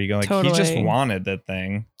credit where you go, like, he just Totally. wanted the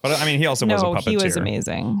thing. But I mean, he also was a No, puppeteer. he was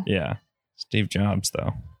amazing. Yeah. Steve Jobs,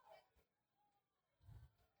 though.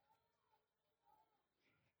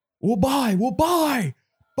 We'll buy.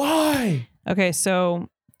 Okay, so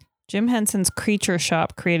Jim Henson's Creature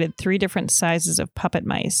Shop created 3 different sizes of puppet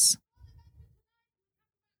mice.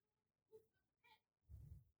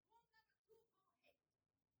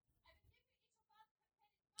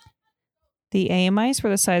 The A mice were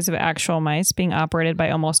the size of actual mice, being operated by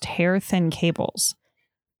almost hair-thin cables.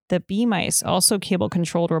 The B mice, also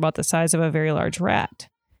cable-controlled, were about the size of a very large rat.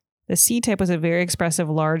 The C type was a very expressive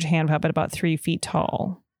large hand puppet about 3 feet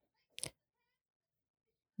tall.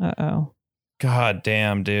 Uh-oh. God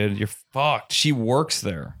damn, dude. You're fucked. She works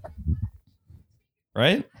there.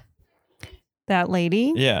 Right? That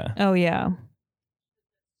lady? Yeah. Oh, yeah.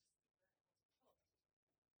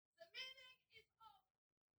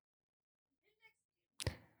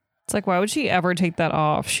 It's like, why would she ever take that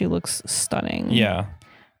off? She looks stunning. Yeah.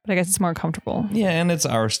 But I guess it's more comfortable. Yeah, and it's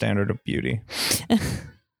our standard of beauty.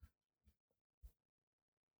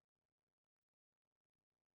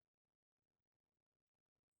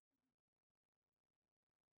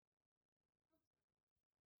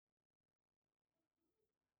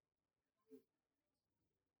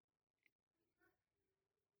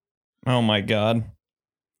 Oh my god.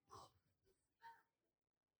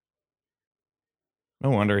 No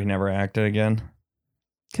wonder he never acted again.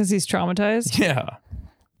 Because he's traumatized? Yeah.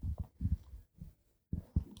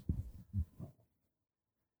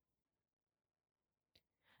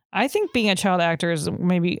 I think being a child actor is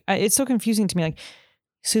maybe, it's so confusing to me. Like,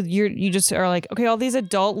 so you just are like, okay, all these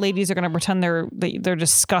adult ladies are going to pretend they're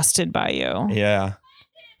disgusted by you. Yeah.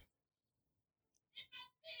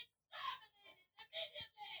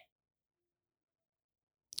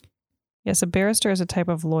 Yes, a barrister is a type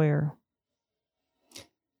of lawyer.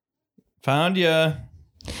 Found ya.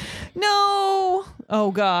 No.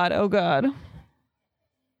 Oh God. Oh God.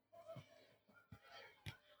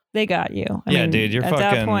 They got you. I Yeah, mean, dude, you're at fucking.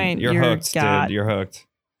 that point, you're hooked, got. dude. You're hooked.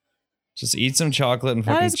 Just eat some chocolate and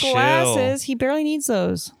Not fucking his chill. glasses. He barely needs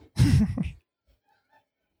those.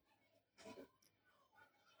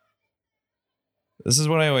 This is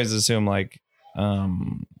what I always assume, like,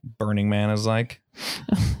 Burning Man is like.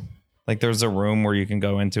 Like, there's a room where you can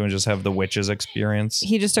go into and just have the witches experience.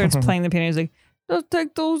 He just starts playing the piano. He's like, "Let's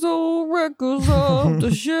take those old records off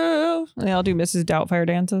the shelf," and they all do Mrs. Doubtfire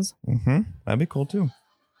dances. Mm-hmm. That'd be cool too.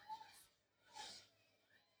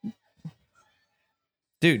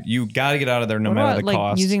 Dude, you got to get out of there no What matter about, the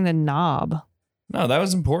cost. using the knob? No, that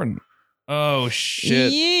was important. Oh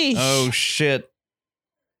shit. Yeesh. Oh shit.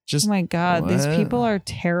 Just Oh my God, these what? people are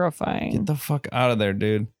terrifying. Get the fuck out of there,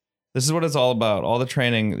 dude. This is what it's all about. All the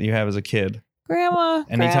training that you have as a kid. Grandma.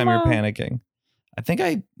 Anytime Grandma. you're panicking. I think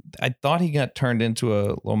I thought he got turned into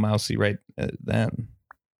a little mousey right then.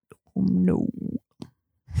 Oh, no.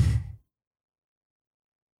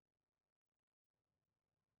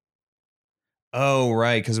 Oh,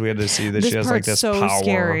 right, because we had to see that This she has like part's this so power.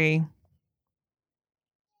 scary.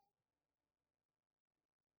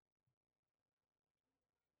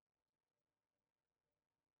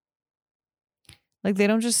 Like, they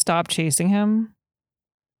don't just stop chasing him.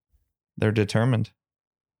 They're determined.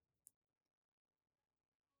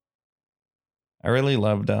 I really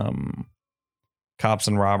loved Cops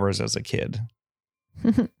and Robbers as a kid.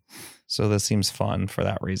 So this seems fun for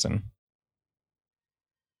that reason.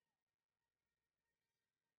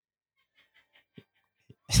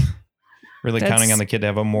 Really That's counting on the kid to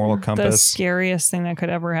have a moral The compass. scariest thing that could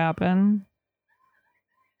ever happen.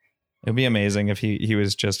 It'd be amazing if he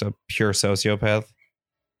was just a pure sociopath.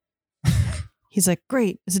 He's like,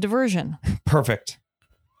 great, it's a diversion. Perfect.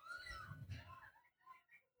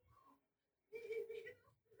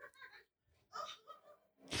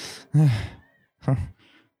 I'm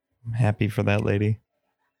happy for that lady.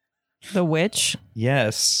 The witch.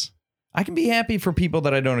 Yes. I can be happy for people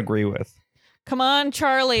that I don't agree with. Come on,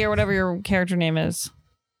 Charlie, or whatever your character name is.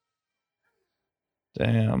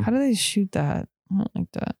 Damn. How do they shoot that? I don't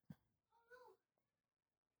like that.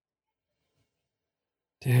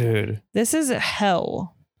 Dude. This is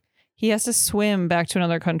hell. He has to swim back to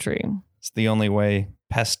another country. It's the only way.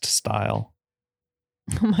 Pest style.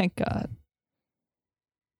 Oh my God.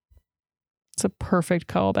 It's a perfect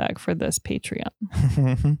callback for this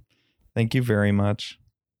Patreon. Thank you very much.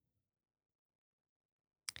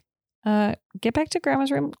 Get back to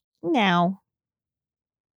Grandma's room now.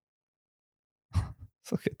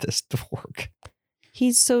 Look at this dork.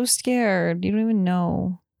 He's so scared. You don't even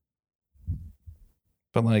know.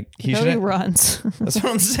 But like he He should. runs. That's what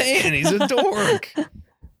I'm saying. He's a dork.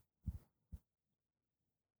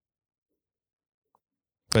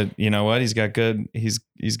 But you know what? He's got good. He's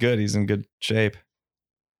good. He's in good shape.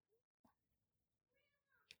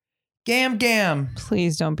 Gam.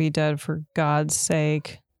 Please don't be dead for God's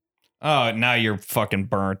sake. Oh, now you're fucking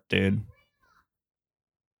burnt, dude.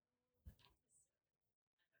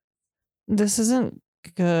 This isn't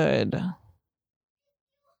good.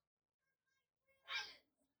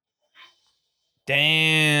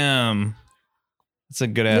 Damn. That's a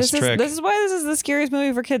good ass trick. This is why this is the scariest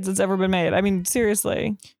movie for kids that's ever been made. I mean,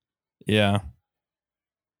 seriously. Yeah.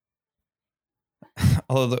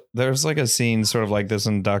 Although there's like a scene sort of like this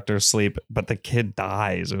in Doctor Sleep, but the kid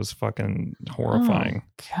dies. It was fucking horrifying.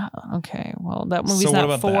 Oh, God. Okay. Well, that movie's So what not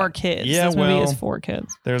about for that? kids. Yeah, this movie is well- for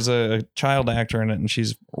kids. There's a child actor in it, and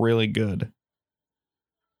she's really good.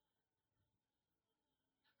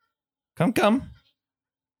 Come.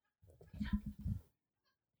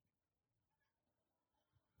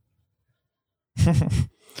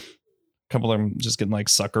 Couple of them just getting like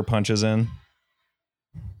sucker punches in.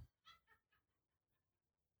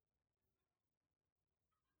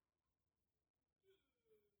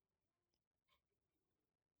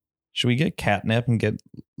 Should we get catnip and get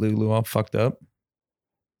Lulu all fucked up?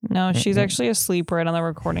 No, she's Mm-mm. actually asleep right on the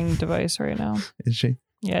recording device right now. Is she?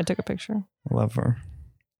 Yeah, I took a picture. I love her.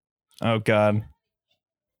 Oh God.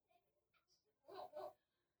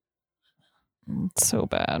 It's so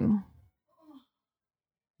bad.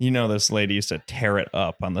 You know this lady used to tear it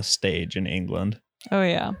up on the stage in England. Oh,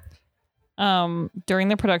 yeah. During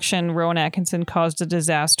the production, Rowan Atkinson caused a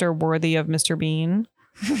disaster worthy of Mr. Bean.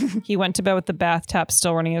 He went to bed with the bath tap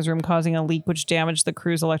still running in his room, causing a leak which damaged the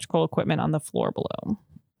crew's electrical equipment on the floor below.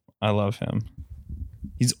 I love him.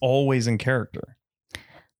 He's always in character.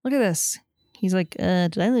 Look at this. He's like,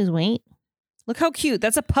 did I lose weight? Look how cute.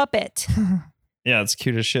 That's a puppet. Yeah, it's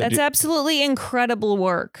cute as shit. That's Dude, absolutely incredible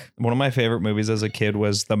work. one of my favorite movies as a kid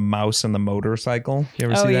was The Mouse and the Motorcycle. You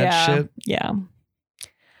ever see that yeah. shit? Yeah.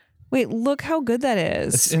 Wait, look how good that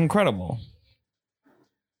is. It's incredible.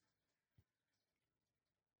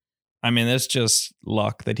 I mean, it's just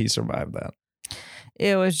luck that he survived that.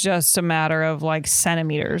 It was just a matter of like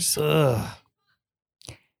centimeters. Ugh.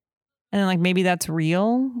 And then like maybe that's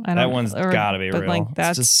real. I don't That one's or- gotta be but, real. Like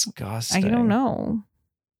that's It's disgusting. I don't know.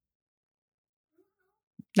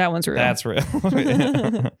 That one's real. That's real. That's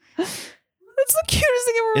the cutest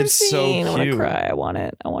thing I've ever It's so seen. I want to cute. cry. I want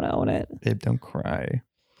it. I want to own it. Babe, don't cry.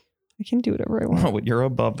 I can do whatever I want. No, you're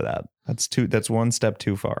above that. That's one step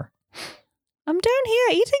too far. I'm down here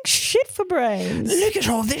eating shit for brains. Look at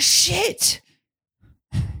all this shit.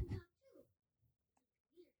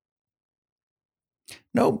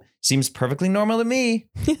 Nope. Seems perfectly normal to me.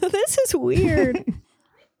 This is weird.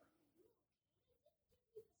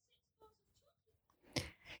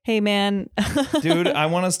 Hey, man. Dude, I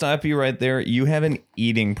want to stop you right there. You have an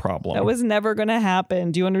eating problem. That was never going to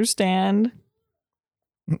happen. Do you understand?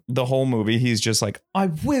 The whole movie, he's just like, I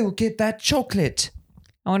will get that chocolate.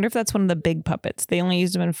 I wonder if that's one of the big puppets. They only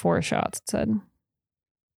used them in 4 shots, it said.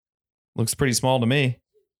 Looks pretty small to me.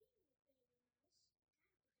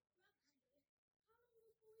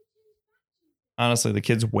 Honestly, the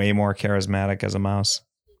kid's way more charismatic as a mouse.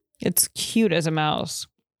 It's cute as a mouse.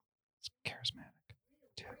 It's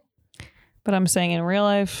charismatic. But I'm saying in real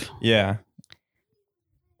life, Yeah.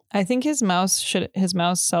 I think his mouse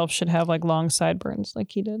self should have like long sideburns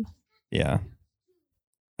like he did. Yeah.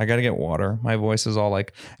 I got to get water. My voice is all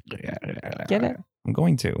like, Get it? I'm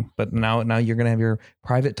going to. But now you're going to have your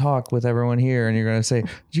private talk with everyone here and you're going to say,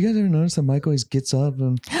 did you guys ever notice that Mike always gets up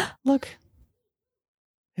and, Look.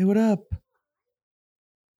 hey, what up?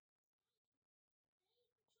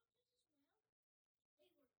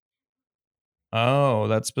 Oh,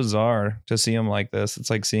 that's bizarre to see him like this. It's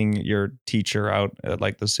like seeing your teacher out at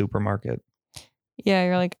like the supermarket. Yeah,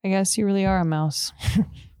 you're like, I guess you really are a mouse.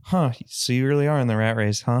 Huh. So you really are in the rat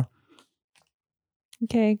race, huh?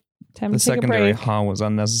 Okay, time The to take a secondary break. huh was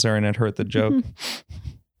unnecessary and it hurt the joke.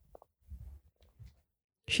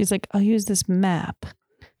 She's like, I'll use this map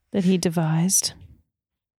that he devised.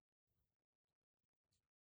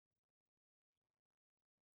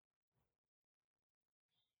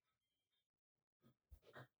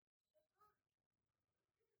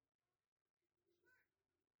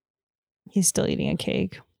 He's still eating a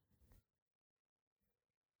cake.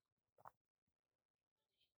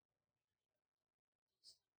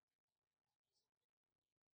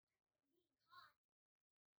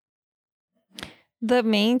 The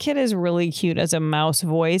main kid is really cute as a mouse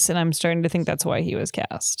voice, and I'm starting to think that's why he was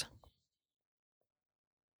cast.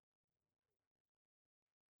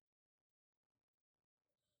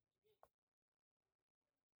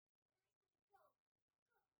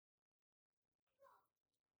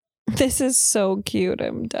 This is so cute.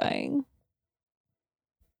 I'm dying.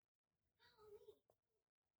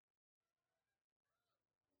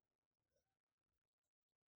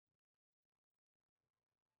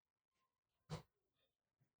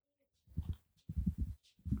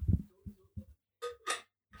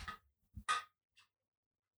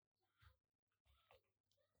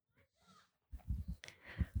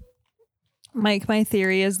 Mike, my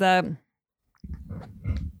theory is that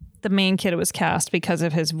the main kid was cast because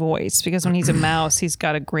of his voice. Because when he's a mouse, he's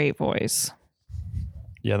got a great voice.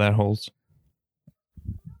 Yeah, that holds.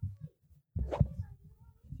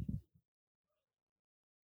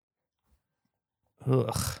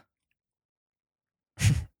 Ugh.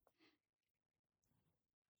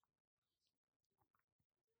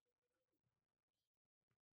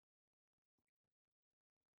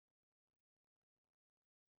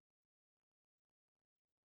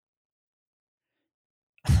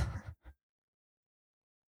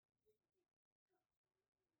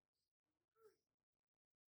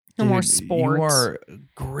 No more Dude, sports. You are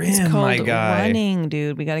grim, It's called my guy. running,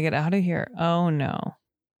 dude. We got to get out of here. Oh no.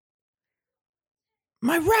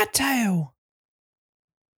 My rat tail.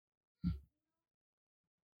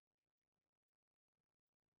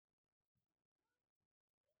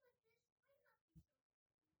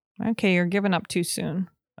 Okay, you're giving up too soon.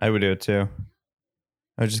 I would do it too.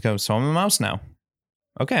 I would just go, so I'm a mouse now.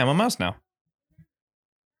 Okay, I'm a mouse now.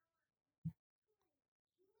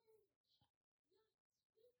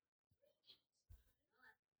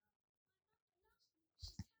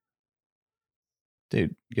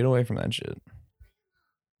 Dude, get away from that shit.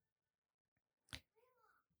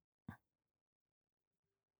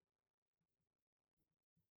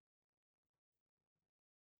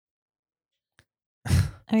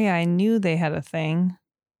 Oh yeah, I knew they had a thing.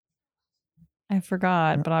 I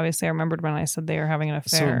forgot, but obviously I remembered when I said they were having an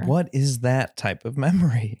affair. So what is that type of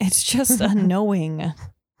memory? It's just a knowing.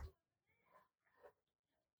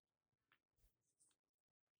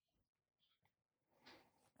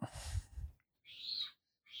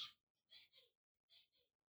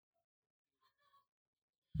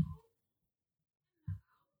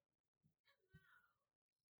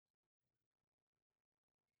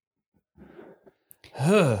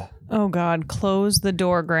 Oh God, close the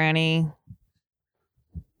door, Granny.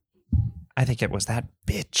 I think it was that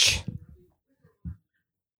bitch.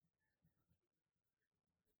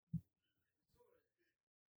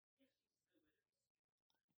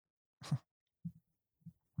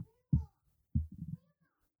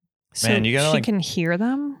 So Man, you gotta, she like- can hear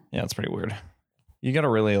them? Yeah, it's pretty weird. You gotta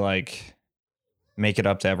really like make it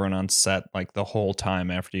up to everyone on set like the whole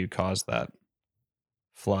time after you caused that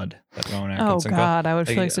flood that Rowan Oh Atkinson caused. God, I would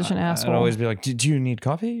feel like such an asshole. I'd always be like, do you need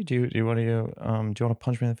coffee? Do you want to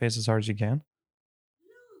punch me in the face as hard as you can?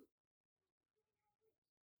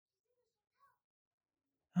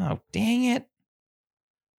 Oh, dang it.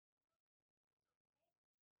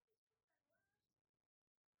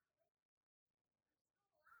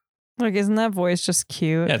 Like, isn't that voice just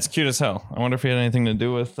cute? Yeah, it's cute as hell. I wonder if it had anything to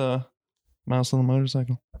do with Mouse on the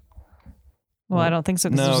Motorcycle. Well, I don't think so.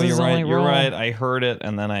 'Cause this No, was you're his right. only You're role. right. I heard it,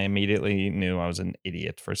 and then I immediately knew I was an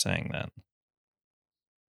idiot for saying that.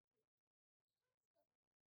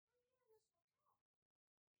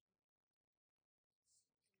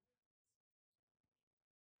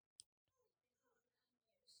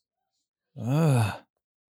 Ugh.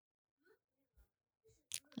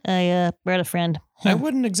 I brought a friend. I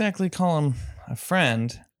wouldn't exactly call him a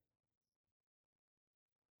friend.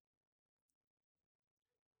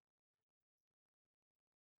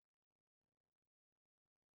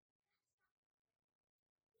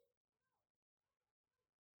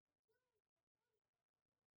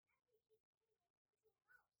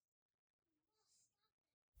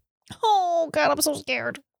 Oh God, I'm so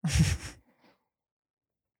scared.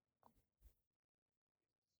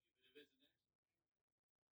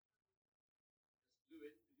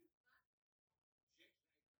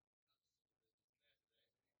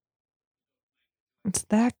 It's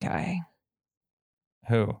that guy.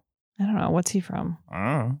 Who? I don't know. What's he from? I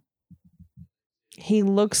don't know. He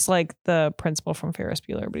looks like the principal from Ferris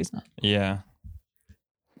Bueller, but he's not. Yeah.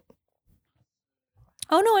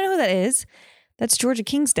 Oh no, I know who that is. That's Georgia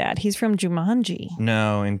King's dad. He's from Jumanji.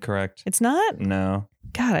 No, incorrect. It's not? No.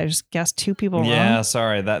 God, I just guessed two people Yeah, wrong.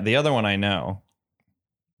 sorry. That the other one I know.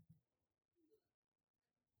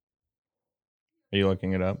 Are you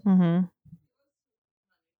looking it up? Mm-hmm.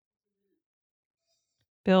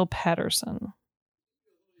 Bill Patterson.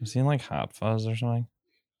 Is he in like Hot Fuzz or something?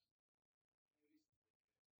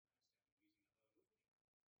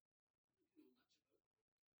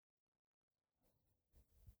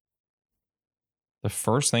 The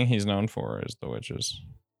first thing he's known for is The Witches.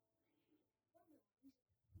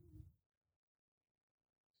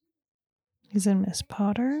 He's in Miss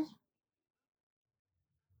Potter.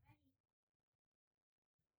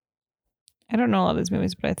 I don't know a lot of these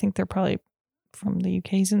movies, but I think they're probably from the UK.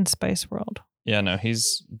 He's in Spice World. Yeah, no,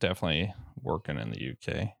 he's definitely working in the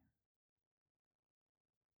UK.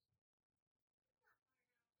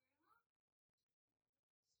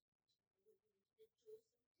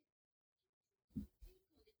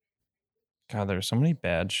 God, there's so many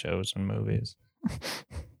bad shows and movies.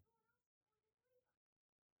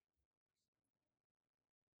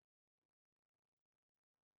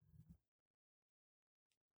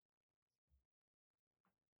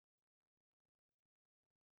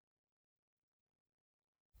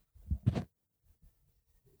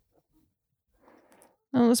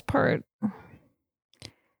 Oh, this part.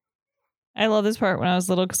 I love this part when I was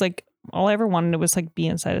little because, like, all I ever wanted was, like, be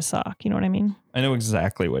inside a sock. You know what I mean? I know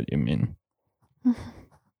exactly what you mean.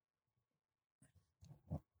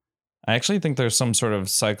 I actually think there's some sort of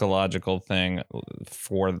psychological thing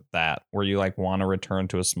for that where you like want to return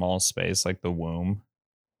to a small space like the womb.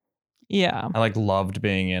 Yeah. I like loved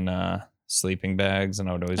being in sleeping bags, and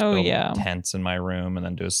I would always build yeah. tents in my room and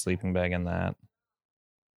then do a sleeping bag in that.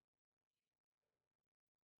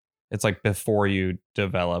 It's like before you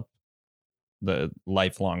develop the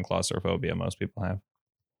lifelong claustrophobia most people have.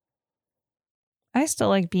 I still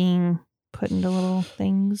like being put into little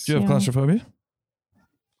things. Do you have know? claustrophobia?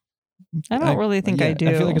 I don't really think I do.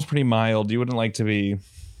 I feel like it's pretty mild. You wouldn't like to be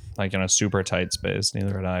like in a super tight space.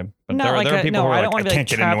 Neither would I. But Not there are people who are I like, don't want I to be can't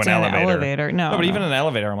like get into trapped an in elevator. No, But even an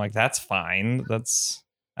elevator, I'm like, that's fine.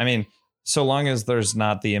 I mean, so long as there's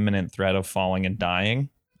not the imminent threat of falling and dying,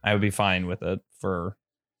 I would be fine with it for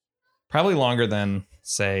probably longer than,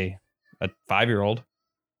 say, a 5-year-old.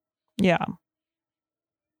 Yeah.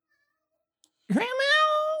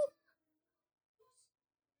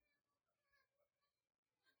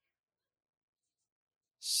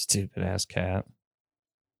 Stupid ass cat.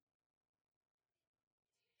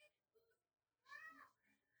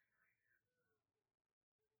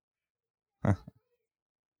 Huh.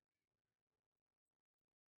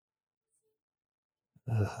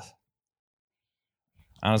 Ugh.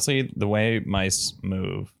 Honestly, the way mice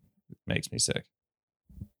move makes me sick.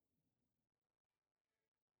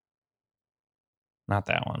 Not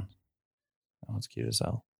that one. That one's cute as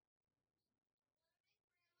hell.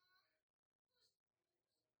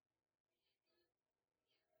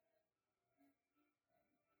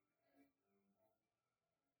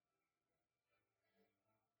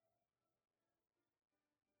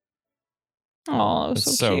 Oh, it was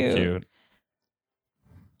It's so cute.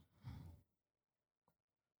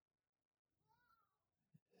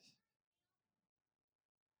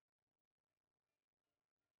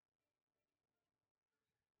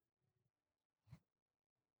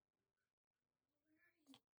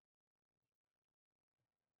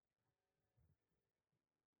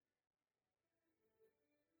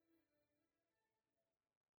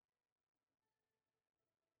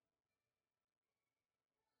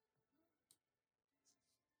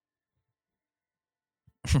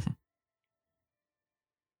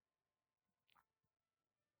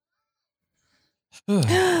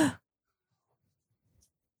 That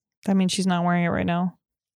means she's not wearing it right now.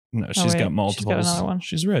 No, she's got multiples. She's got another one.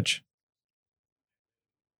 She's rich.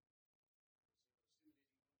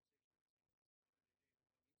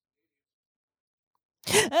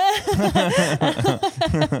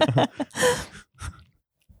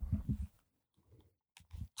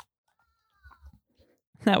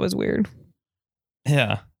 That was weird.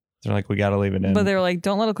 Yeah. They're like, we got to leave it in. But they're like,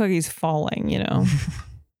 don't let the cookies falling, you know?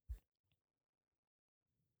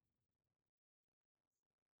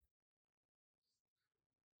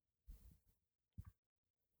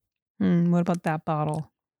 What about that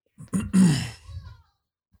bottle?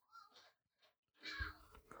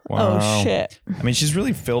 Wow. Oh, shit. I mean, she's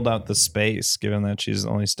really filled out the space given that she's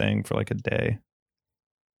only staying for like a day.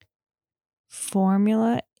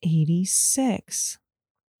 Formula 86.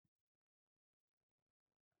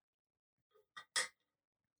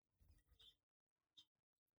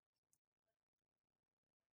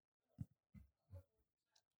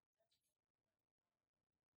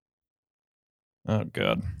 Oh,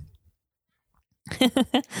 God.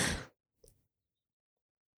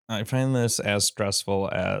 I find this as stressful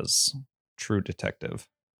as True Detective.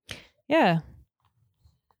 Yeah.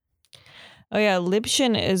 Oh, yeah.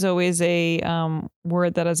 Liebchen is always a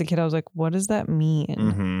word that as a kid I was like, what does that mean?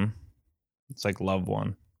 Mm-hmm. It's like loved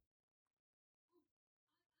one.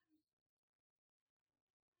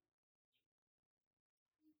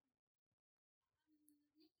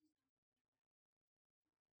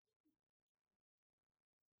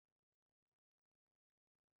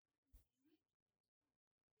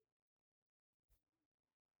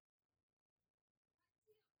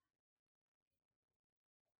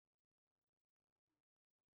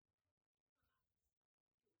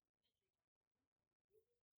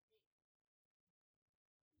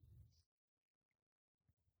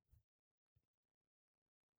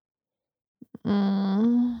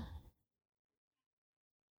 Mm.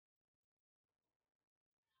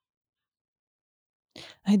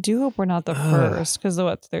 I do hope we're not the Ugh. first, because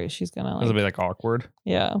what's there? She's gonna This will be like, like awkward.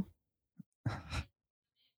 yeah.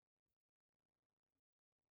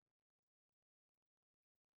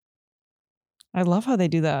 I love how they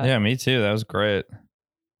do that. Yeah, me too. That was great.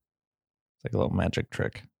 It's like a little magic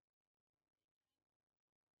trick.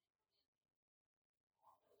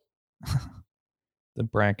 The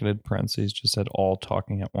bracketed parentheses just said all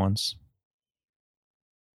talking at once.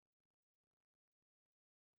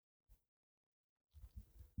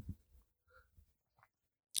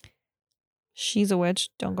 She's a witch.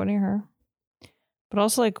 Don't go near her. But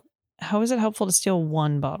also, like, how is it helpful to steal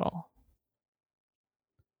one bottle?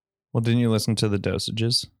 Well, didn't you listen to the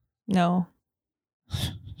dosages? No.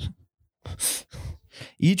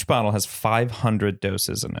 Each bottle has 500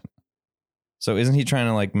 doses in it. So isn't he trying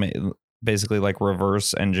to like basically like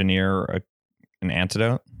reverse engineer an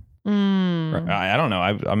antidote? Mm. I don't know.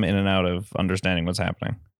 I'm in and out of understanding what's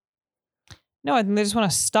happening. No, I think they just want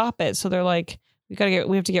to stop it. So they're like, we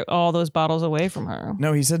have to get all those bottles away from her.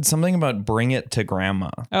 No, he said something about bring it to grandma.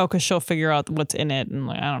 Oh, because she'll figure out what's in it, and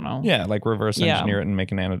like, I don't know. Yeah, like reverse Yeah. engineer it and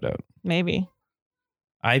make an antidote. Maybe.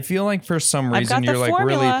 I feel like for some I've got reason the you're like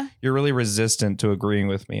formula. you're really resistant to agreeing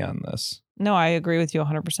with me on this. No, I agree with you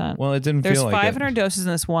 100%. Well, it didn't There's feel like 500 it. doses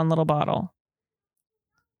in this one little bottle.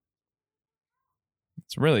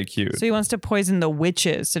 It's really cute. So he wants to poison the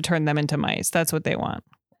witches to turn them into mice. That's what they want.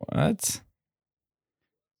 What?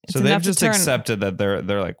 It's So they've enough to just turn- accepted that they're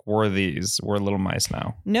like we're little mice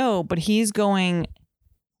now. No, but he's going,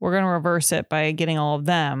 we're going to reverse it by getting all of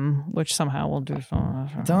them, which somehow will do.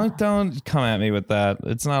 Don't come at me with that.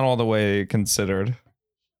 It's not all the way considered.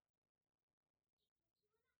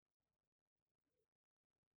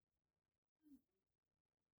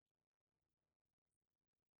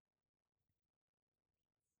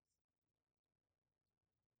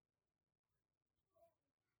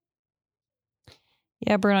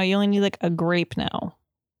 Yeah, Bruno, you only need like a grape now.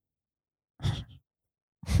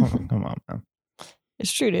 Come on, man.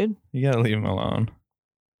 It's true, dude. You gotta leave him alone.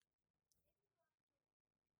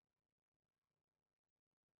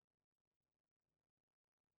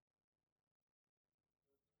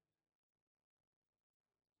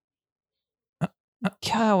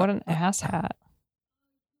 God, what an ass hat.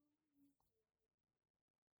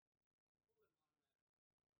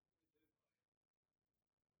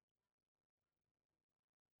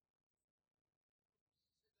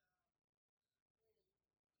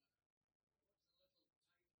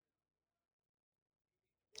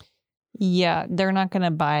 Yeah, they're not going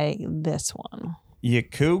to buy this one. You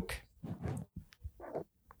kook.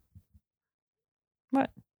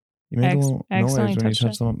 What? You made a Acc- little accidentally noise when you touched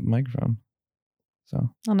touched the microphone. So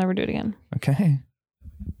I'll never do it again. okay.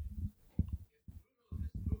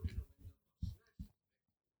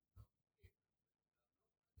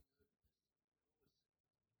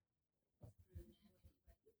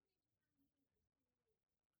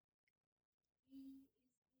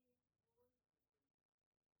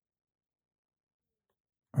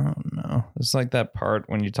 Oh no. It's like that part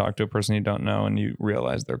when you talk to a person you don't know and you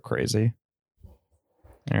realize they're crazy.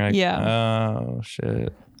 And you're like, Yeah. oh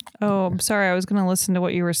shit. Oh, I'm sorry. I was going to listen to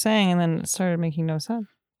what you were saying, and then it started making no sense.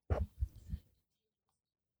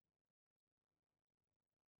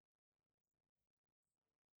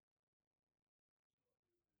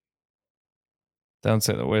 Don't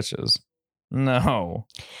say the witches. No.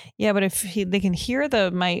 Yeah, but if they can hear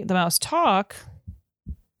the mouse talk,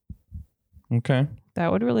 Okay.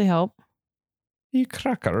 that would really help. You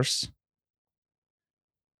crackers.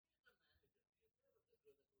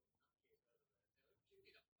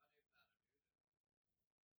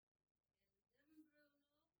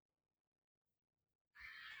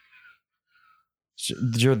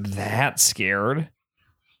 You're that scared?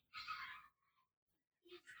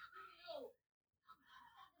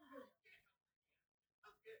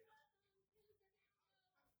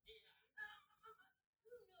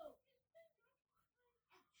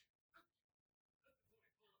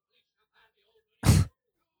 It's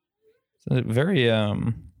a very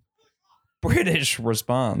British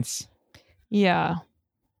response. Yeah.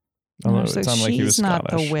 Although And I was it sounded like he was she's not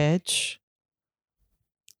Scottish. the witch.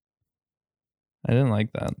 I didn't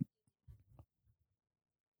like that.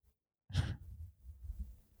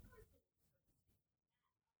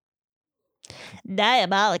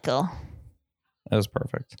 Diabolical. That was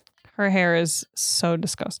perfect. Her hair is so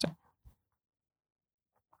disgusting.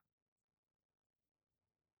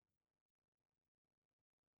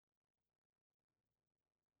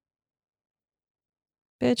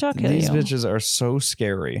 Bitch, I'll kill These you. bitches are so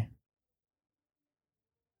scary.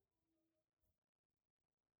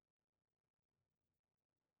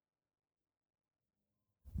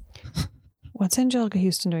 What's Angelica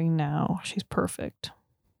Houston doing now? She's perfect.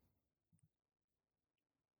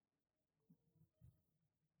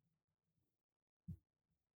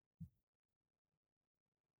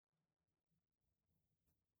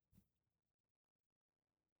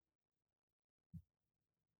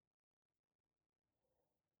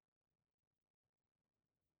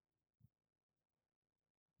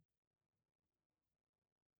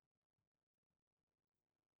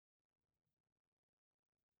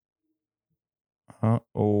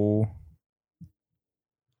 Uh-oh.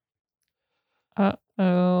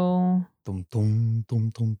 Uh-oh. Dum, dum,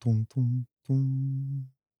 dum, dum, dum, dum, dum.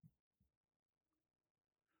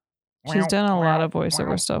 She's done a lot of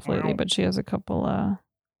voiceover stuff lately, but she has a couple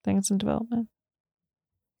things in development.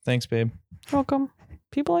 Thanks, babe. You're welcome.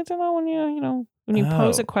 People like to know when you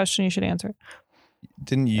pose a question, you should answer it.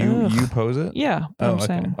 Didn't you pose it? Yeah. Oh, I'm okay.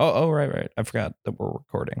 saying. Oh, right. I forgot that we're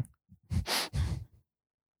recording.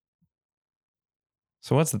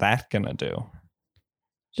 So what's that gonna do?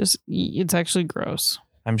 Just, it's actually gross.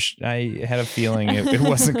 I had a feeling it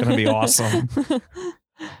wasn't gonna be awesome.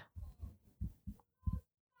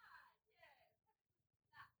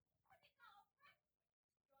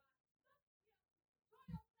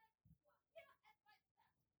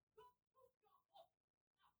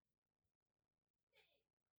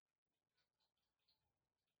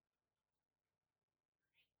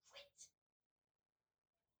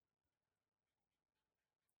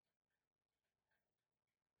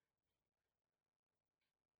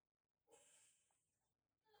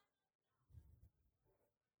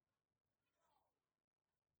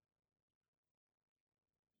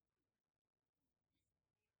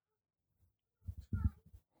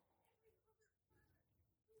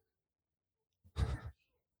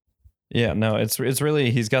 Yeah, no, it's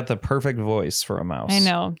really, he's got the perfect voice for a mouse. I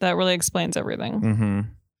know. That really explains everything. Mm-hmm.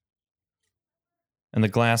 And the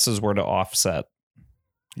glasses were to offset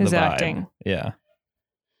His the vibe. acting. Yeah.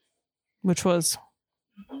 Which was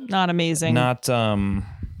not amazing. Not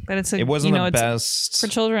but it wasn't the best. For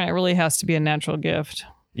children, it really has to be a natural gift.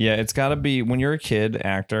 Yeah, it's got to be, when you're a kid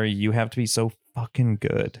actor, you have to be so fucking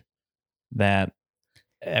good that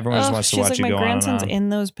everyone just wants to watch you go on and on. My grandson's in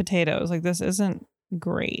those potatoes. Like, this isn't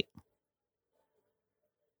great.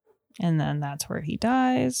 And then that's where he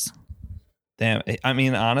dies. Damn. I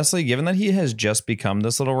mean, honestly, given that he has just become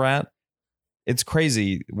this little rat, it's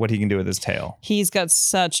crazy what he can do with his tail. He's got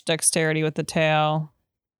such dexterity with the tail.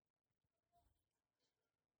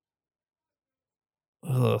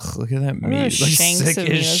 Ugh, look at that meat. Like, Like, shanks sick of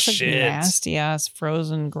meat. as That's like shit. nasty ass,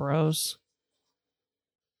 frozen, gross.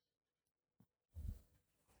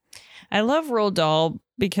 I love Roald Dahl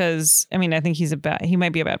because, I mean, I think he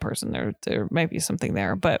might be a bad person. There might be something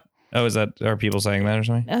there, but. Oh, are people saying that or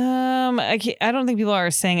something? I don't think people are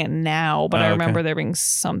saying it now, but I remember there being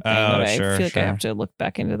something that I feel like I have to look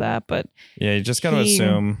back into that. But yeah, you just got to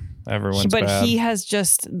assume everyone's bad. But he has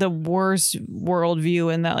just the worst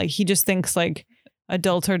worldview in that, like, he just thinks like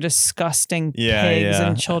adults are disgusting pigs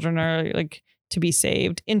and children are like to be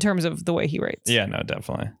saved in terms of the way he writes. Yeah, no,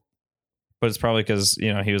 definitely. But it's probably because,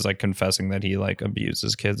 he was like confessing that he like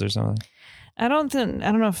abuses kids or something. I don't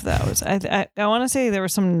know if that was. I want to say there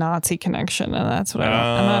was some Nazi connection, and that's what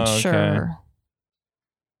I'm not sure.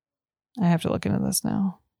 I have to look into this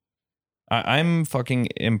now. I'm fucking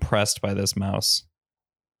impressed by this mouse.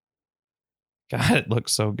 God, it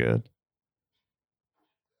looks so good.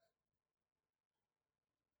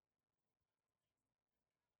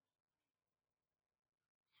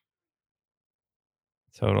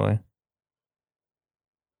 Totally.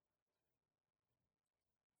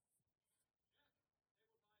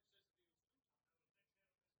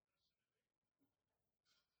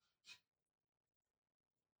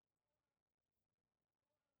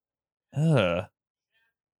 Ugh. I'm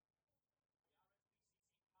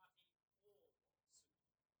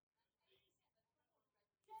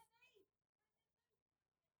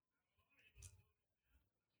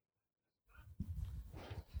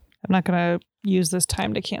not going to use this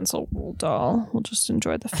time to cancel Roald Dahl. We'll just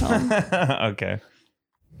enjoy the film. Okay.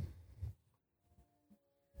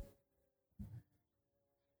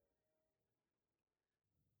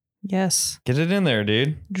 Yes. Get it in there,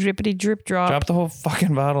 dude. Drippity drip drop. Drop the whole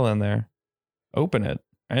fucking bottle in there. Open it,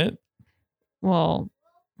 right? Well,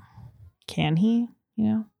 can he?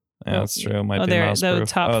 Yeah, that's true. It might be there, mouse-proof. the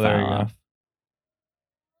top there you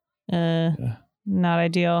fell off. Not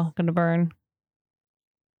ideal. Gonna burn.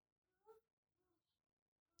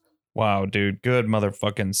 Wow, dude. Good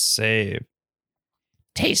motherfucking save.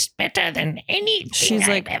 Tastes better than anything She's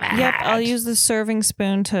like, I've ever yep, had. I'll use the serving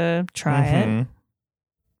spoon to try it.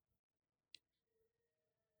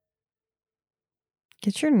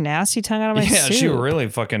 Get your nasty tongue out of my Yeah, soup. she really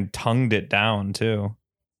fucking tongued it down too.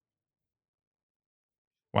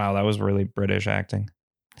 Wow, that was really British acting.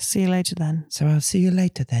 See you later then. So I'll see you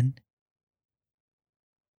later then.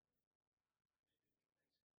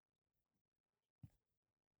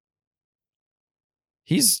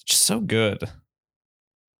 He's just so good.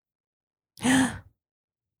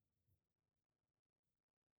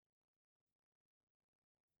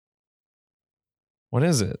 What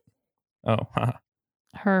is it? Oh, haha.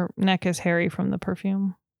 Her neck is hairy from the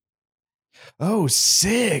perfume. Oh,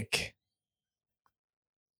 sick.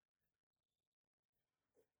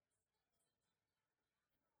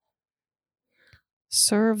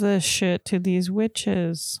 Serve this shit to these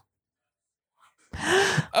witches.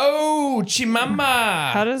 Oh,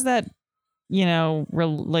 Chimama. How does that,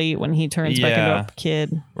 relate when he turns back Yeah. into a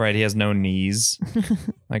kid? Right, he has no knees.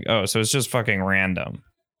 Like, oh, so it's just fucking random.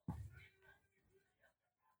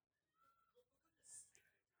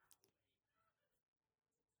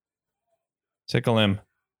 Tickle him.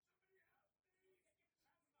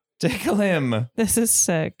 Tickle him. This is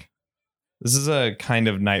sick. This is a kind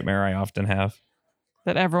of nightmare I often have.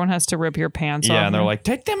 That everyone has to rip your pants off. Yeah, and they're like,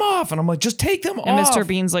 take them off. And I'm like, just take them and off. Mr.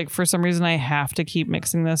 Bean's like, for some reason, I have to keep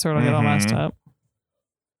mixing this or it'll get all messed Mhm. up.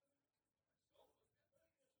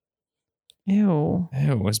 Ew.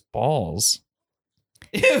 Ew, his balls.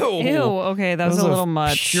 Ew. Ew. Okay, that was a little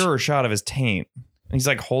much. Pure shot of his taint. And he's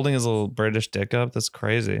like holding his little British dick up. That's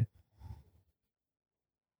crazy.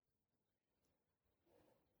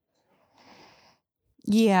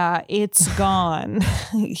 Yeah, it's gone.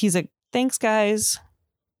 He's like, thanks, guys.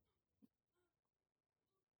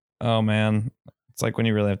 Oh man. It's like when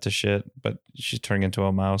you really have to shit, but she's turning into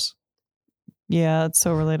a mouse. Yeah, it's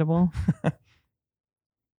so relatable.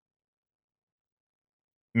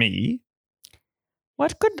 Me?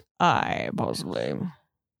 What could I possibly?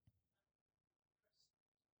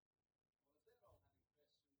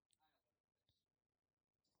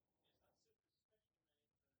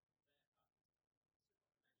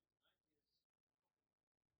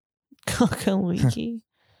 Leaky.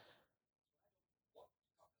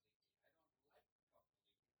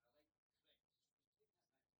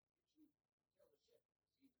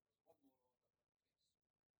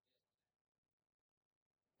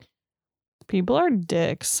 People are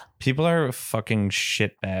dicks. People are fucking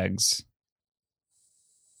shitbags.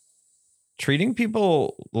 Treating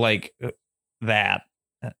people like that.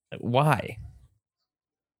 Why?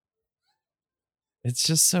 It's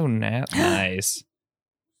just so nice.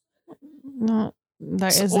 No,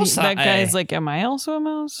 that So is also, that guy's like, am I also a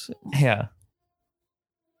mouse? Yeah.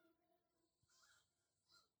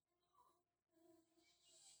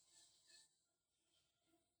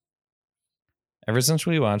 Ever since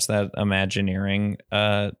we watched that Imagineering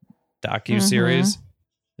docu-series,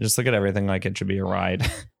 just look at everything like it should be a ride.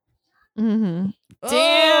 Mm-hmm. Oh,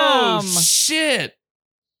 Damn. shit.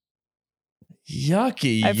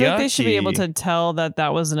 Yucky. I feel like they should be able to tell that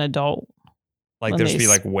that was an adult. Like when there they should be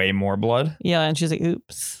like way more blood. Yeah, and she's like,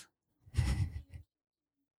 oops. This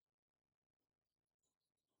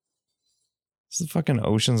is fucking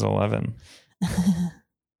Ocean's 11.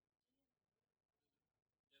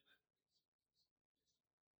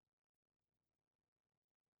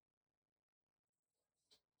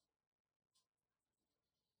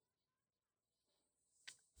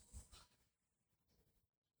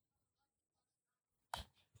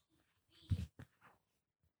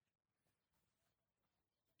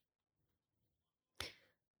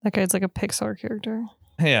 That guy's like a Pixar character.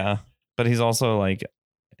 Yeah, but he's also like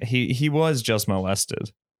he was just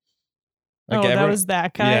molested. Like That was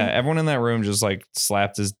that guy. Yeah, everyone in that room just like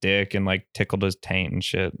slapped his dick and like tickled his taint and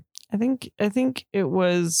shit. I think it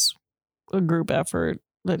was a group effort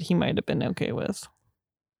that he might have been okay with.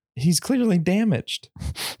 He's clearly damaged.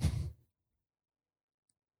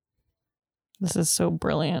 This is so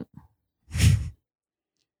brilliant.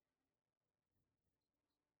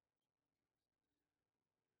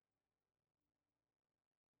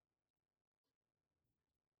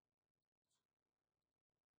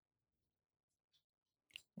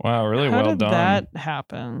 Wow, really How well did done. that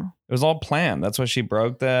happen? It was all planned. That's why she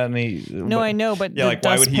broke that. And he No, I know, but yeah, the like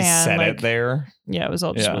why would he dustpan, set it there? Yeah, it was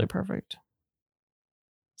all just Yeah. really perfect.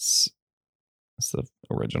 It's the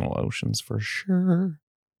original Oceans for sure.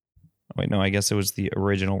 Wait, no, I guess it was the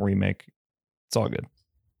original remake. It's all good.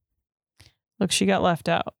 Look, she got left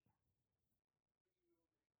out.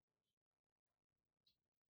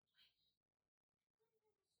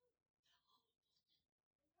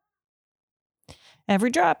 Every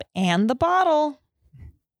drop and the bottle.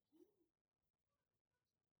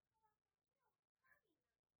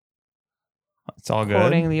 It's all good.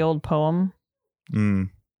 Quoting the old poem. Mm.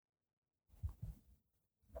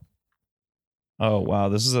 Oh, wow.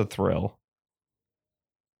 This is a thrill.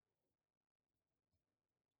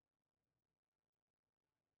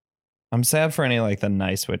 I'm sad for any like the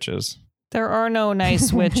nice witches. There are no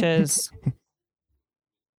nice witches.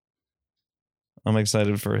 I'm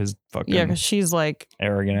excited for his fucking Yeah, because she's like,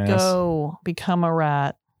 arrogant ass. go become a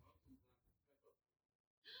rat.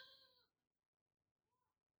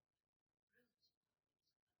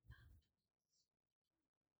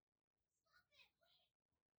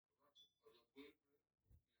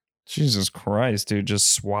 Jesus Christ, dude,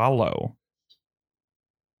 just swallow.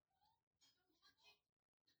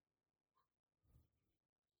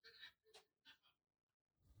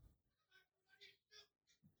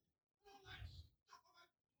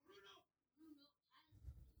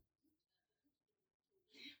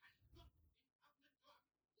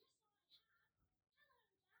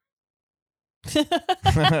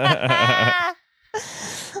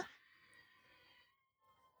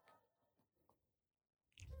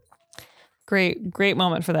 Great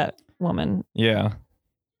moment for that woman. Yeah.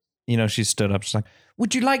 You know, she stood up. She's like,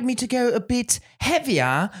 Would you like me to go a bit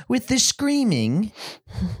heavier with the screaming?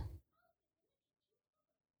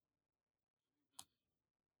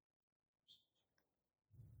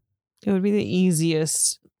 It would be the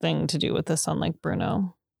easiest thing to do with a son like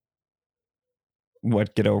Bruno.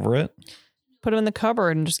 what, get over it? Put him in the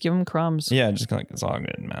cupboard and just give him crumbs. Yeah, just like, it's all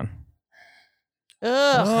good, man.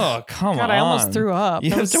 Ugh. Oh, come God, on. I almost threw up.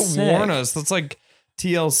 You That have was to sick. warn us. That's like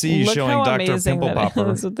TLC Look showing how Dr. amazing Pimple that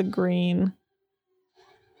Popper. is with the green.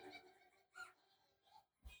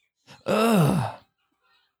 Ugh.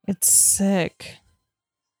 It's sick.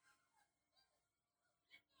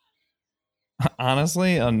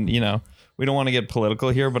 Honestly, you know, we don't want to get political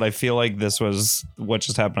here, but I feel like this was what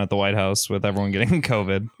just happened at the White House with everyone getting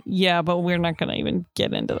COVID. Yeah, but we're not going to even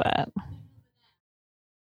get into that.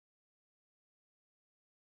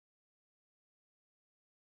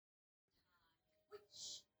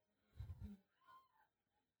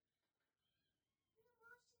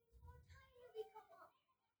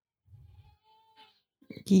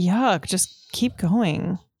 Yuck, just keep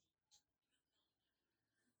going.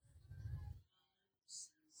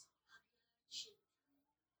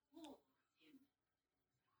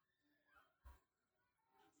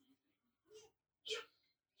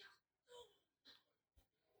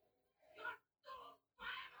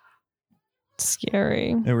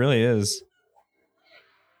 Scary. It really is.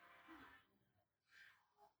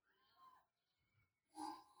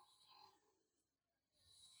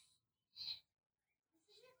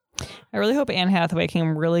 I really hope Anne Hathaway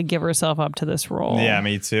can really give herself up to this role. Yeah,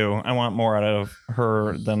 me too. I want more out of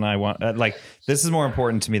her than I want. Like, this is more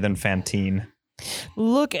important to me than Fantine.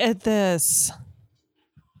 Look at this.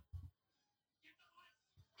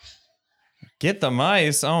 Get the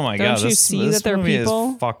mice. Oh my Don't god. you This, see this that they're movie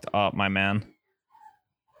people? is fucked up, my man.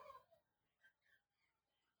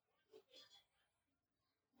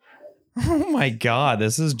 Oh my god.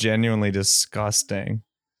 This is genuinely disgusting.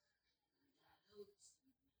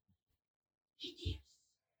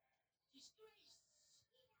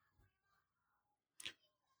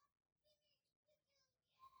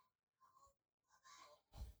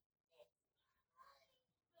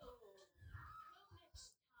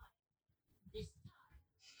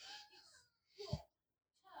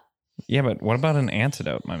 Yeah, but what about an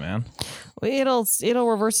antidote, my man? It'll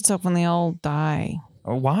reverse itself when they all die.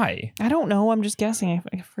 Oh, why? I don't know. I'm just guessing.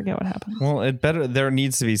 I forget what happened. Well, there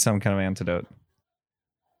needs to be some kind of antidote.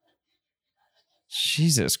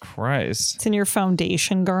 Jesus Christ. It's in your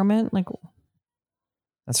foundation garment. Like,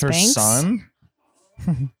 That's her Spanx? son?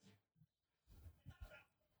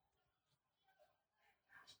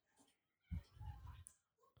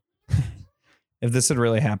 If this had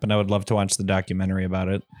really happened, I would love to watch the documentary about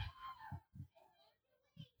it.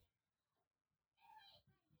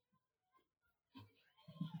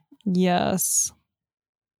 yes.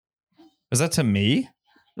 Was that to me?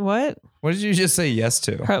 What? What did you just say yes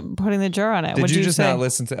to? Putting the jar on it. Did What'd you just say? not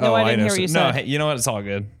listen to? No, Oh, I didn't know. hear what you No, said. hey, you know what? It's all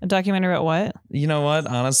good. A documentary about what? You know what?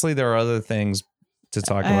 Honestly, there are other things to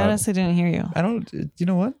talk I about. honestly didn't hear you. I don't. You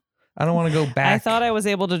know what? I don't want to go back. I thought I was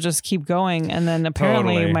able to just keep going, and then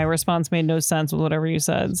apparently Totally. my response made no sense with whatever you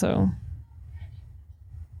said. So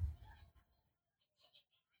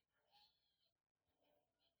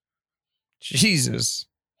Jesus.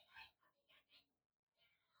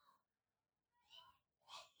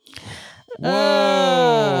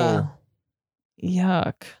 Whoa.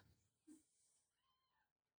 Yuck.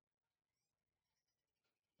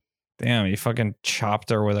 Damn, you fucking chopped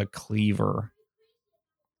her with a cleaver.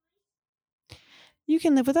 You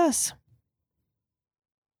can live with us.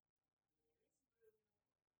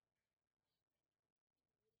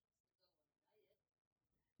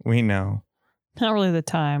 We know. Not really the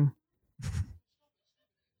time.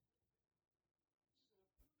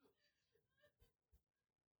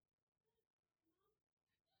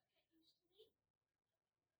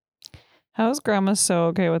 How is Grandma so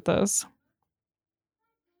okay with this?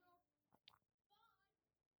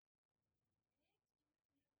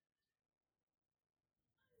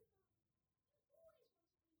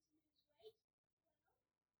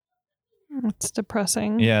 It's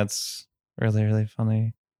depressing. Yeah, it's really, really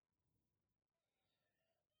funny.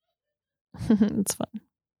 It's fun.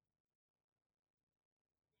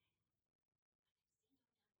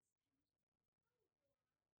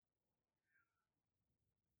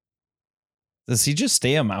 Does he just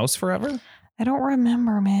stay a mouse forever? I don't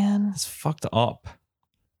remember, man. That's fucked up.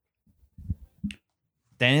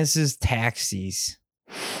 Dennis's taxis.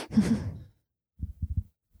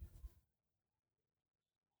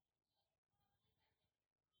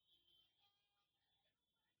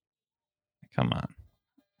 Come on.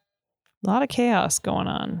 A lot of chaos going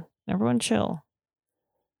on. Everyone chill.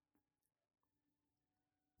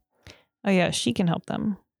 Oh, yeah, she can help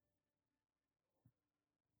them.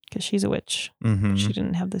 Because she's a witch. Mm-hmm. She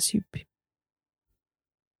didn't have the soup.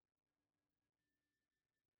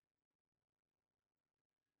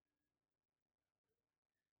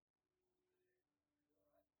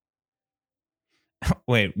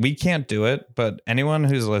 Wait, we can't do it, but anyone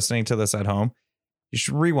who's listening to this at home, you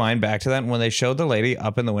should rewind back to that. And when they showed the lady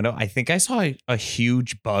up in the window, I think I saw a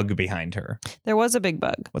huge bug behind her. There was a big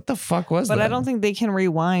bug. What the fuck was that? But I don't think they can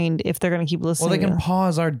rewind if they're going to keep listening. Well, they can to-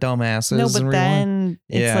 pause our dumbasses. No, and but rewind. then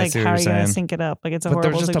it's Yeah, I like, see what how are you're you going to saying. sync it up? Like, it's a But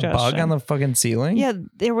horrible there's just suggestion. a bug on the fucking ceiling. Yeah,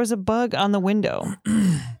 there was a bug on the window.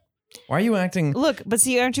 Why are you acting? Look, but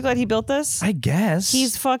see, aren't you glad he built this? I guess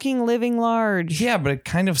He's fucking living large. Yeah, but it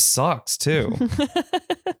kind of sucks too.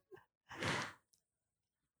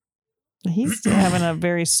 He's having a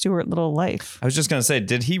very Stuart Little life. I was just gonna say,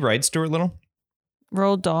 did he write Stuart Little?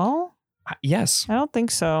 Roald Dahl? Yes. I don't think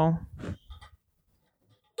so.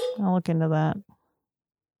 I'll look into that.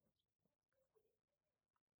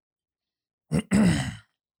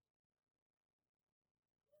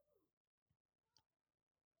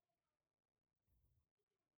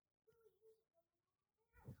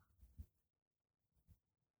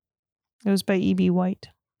 It was by E.B. White.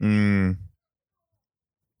 Mm.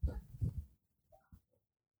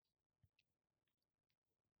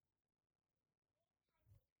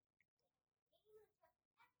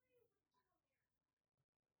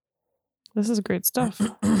 This is great stuff.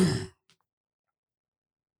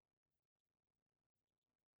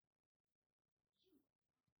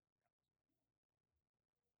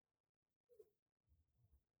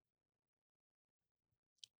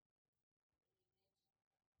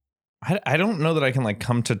 I don't know that I can like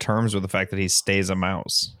come to terms with the fact that he stays a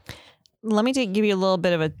mouse. Let me give you a little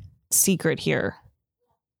bit of a secret here.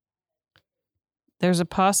 There's a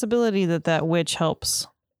possibility that that witch helps,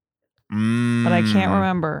 but I can't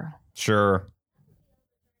remember. Sure.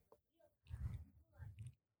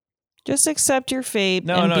 Just accept your fate.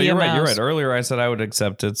 No, and no, be you're a right. You're mouse. right. Earlier I said I would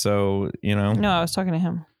accept it, so I No, I was talking to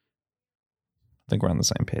him. think we're on the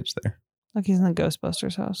same page there. Look, he's in the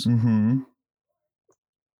Ghostbusters house. Mm-hmm.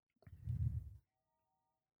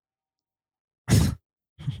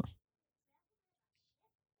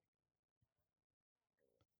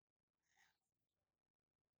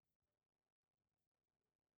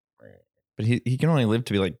 But he can only live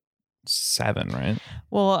to be like 7, right?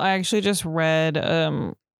 Well, I actually just read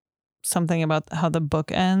something about how the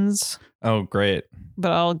book ends, Oh, great.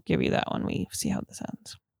 but I'll give you that when we see how this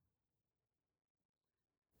ends.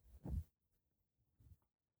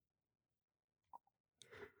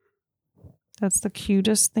 That's the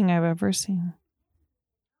cutest thing I've ever seen.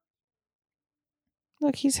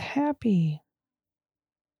 Look, he's happy.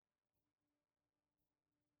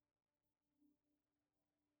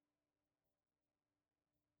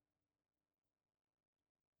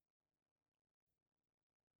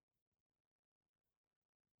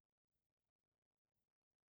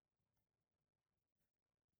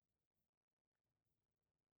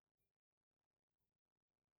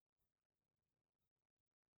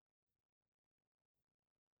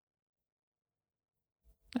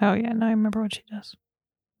 Oh, yeah, now I remember what she does.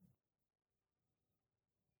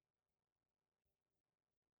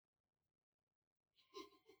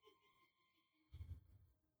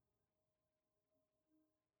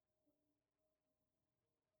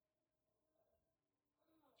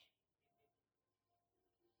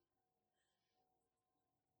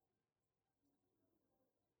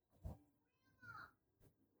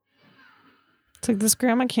 It's like this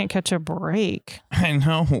grandma can't catch a break. I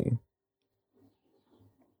know.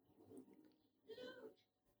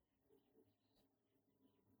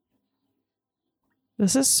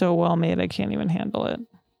 This is so well made, I can't even handle it.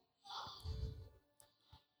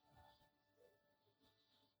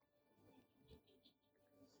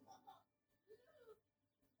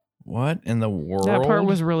 What in the world? That part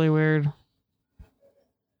was really weird.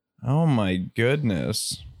 Oh my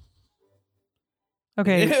goodness.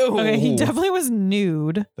 Okay. Ew. Okay, he definitely was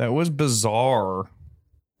nude. That was bizarre.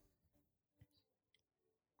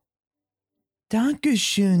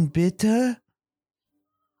 Dankeschön, bitte.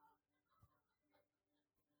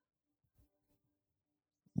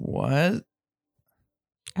 What?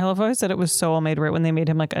 I love how I said it was so well made right when they made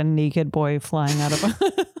him like a naked boy flying out of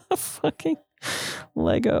a fucking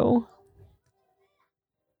Lego.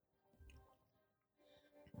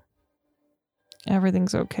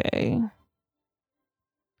 Everything's okay.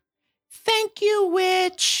 Thank you,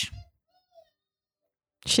 witch.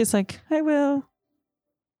 She's like, I will.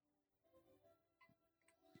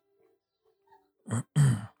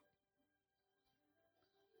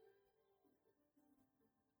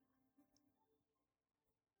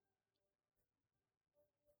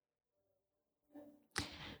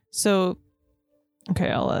 So,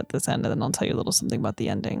 okay, I'll let this end and then I'll tell you a little something about the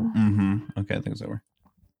ending. Mm-hmm. Okay, I think it's over.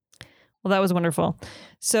 Well, that was wonderful.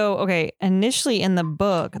 So, okay, initially in the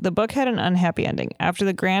book had an unhappy ending. After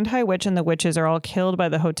the Grand High Witch and the witches are all killed by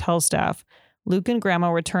the hotel staff, Luke and Grandma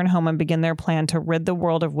return home and begin their plan to rid the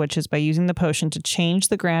world of witches by using the potion to change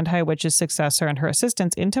the Grand High Witch's successor and her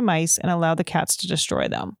assistants into mice and allow the cats to destroy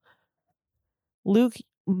them. Luke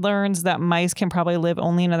learns that mice can probably live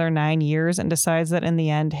only another 9 years and decides that in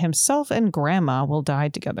the end, himself and Grandma will die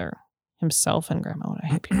together. Himself and Grandma, what a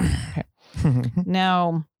happy. Okay.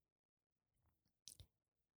 Now,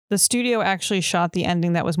 the studio actually shot the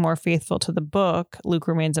ending that was more faithful to the book, Luke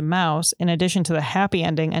Remains a Mouse, in addition to the happy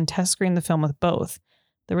ending, and test screened the film with both.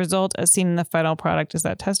 The result, as seen in the final product, is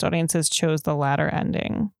that test audiences chose the latter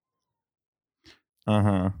ending.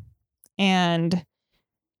 Uh-huh. And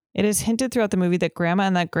it is hinted throughout the movie that Grandma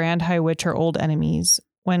and that Grand High Witch are old enemies.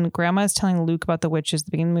 When Grandma is telling Luke about the witches at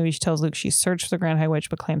the beginning of the movie, she tells Luke she searched for the Grand High Witch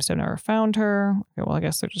but claims to have never found her. Okay, well, I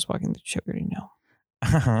guess they're just walking the show. We already know.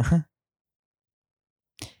 Uh-huh.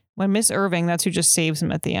 When Miss Irving, that's who just saves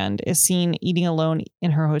him at the end, is seen eating alone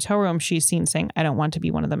in her hotel room, she's seen saying, I don't want to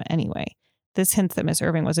be one of them anyway. This hints that Miss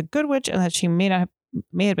Irving was a good witch and that she may have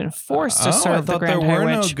been forced to serve the Grand High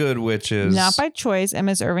Witch. No good witches. Not by choice, and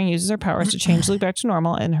Miss Irving uses her powers to change Luke back to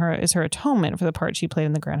normal and is her atonement for the part she played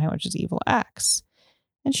in the Grand High Witch's evil acts.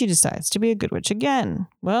 And she decides to be a good witch again.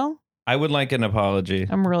 Well, I would like an apology.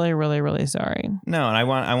 I'm really, really, really sorry. No, and I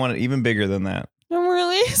want it even bigger than that. I'm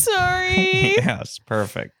really sorry. Yes,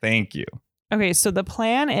 perfect. Thank you. Okay, so the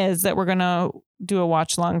plan is that we're going to do a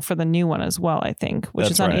watch along for the new one as well, I think, which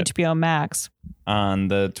That's is on right. HBO Max. On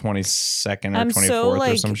the 22nd or I'm 24th so,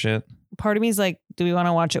 or some shit. Part of me is like, do we want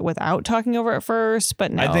to watch it without talking over it first?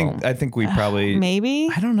 But no. I think we probably maybe.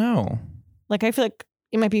 I don't know. Like, I feel like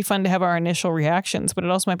it might be fun to have our initial reactions, but it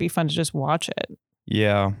also might be fun to just watch it.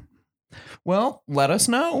 Yeah. Well, let us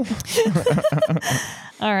know.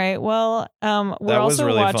 All right. Well, we're That was also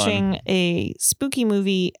really watching a spooky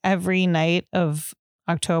movie every night of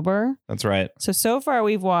October. That's right. So far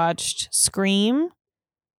we've watched Scream,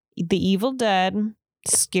 The Evil Dead,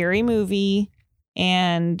 Scary Movie,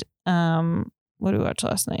 and what did we watch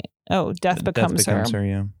last night? Oh, Death Becomes Her.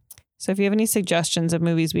 Yeah. So if you have any suggestions of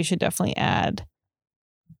movies we should definitely add,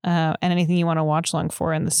 and anything you want to watch along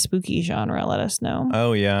for in the spooky genre, let us know.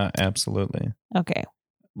 Oh yeah, absolutely. Okay.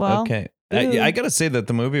 Well, okay. ooh. I gotta say that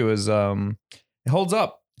the movie was it holds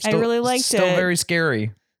up. I really liked still it. very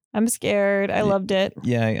scary. I'm scared. I loved it.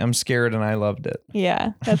 Yeah, I'm scared and I loved it.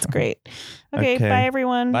 Yeah, that's great. Okay, Okay. bye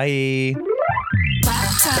everyone. Bye. Slap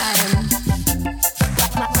time.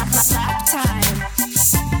 Slap time.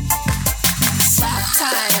 Slap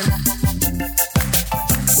time.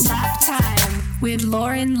 Slap time with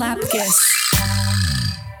Lauren Lapkus.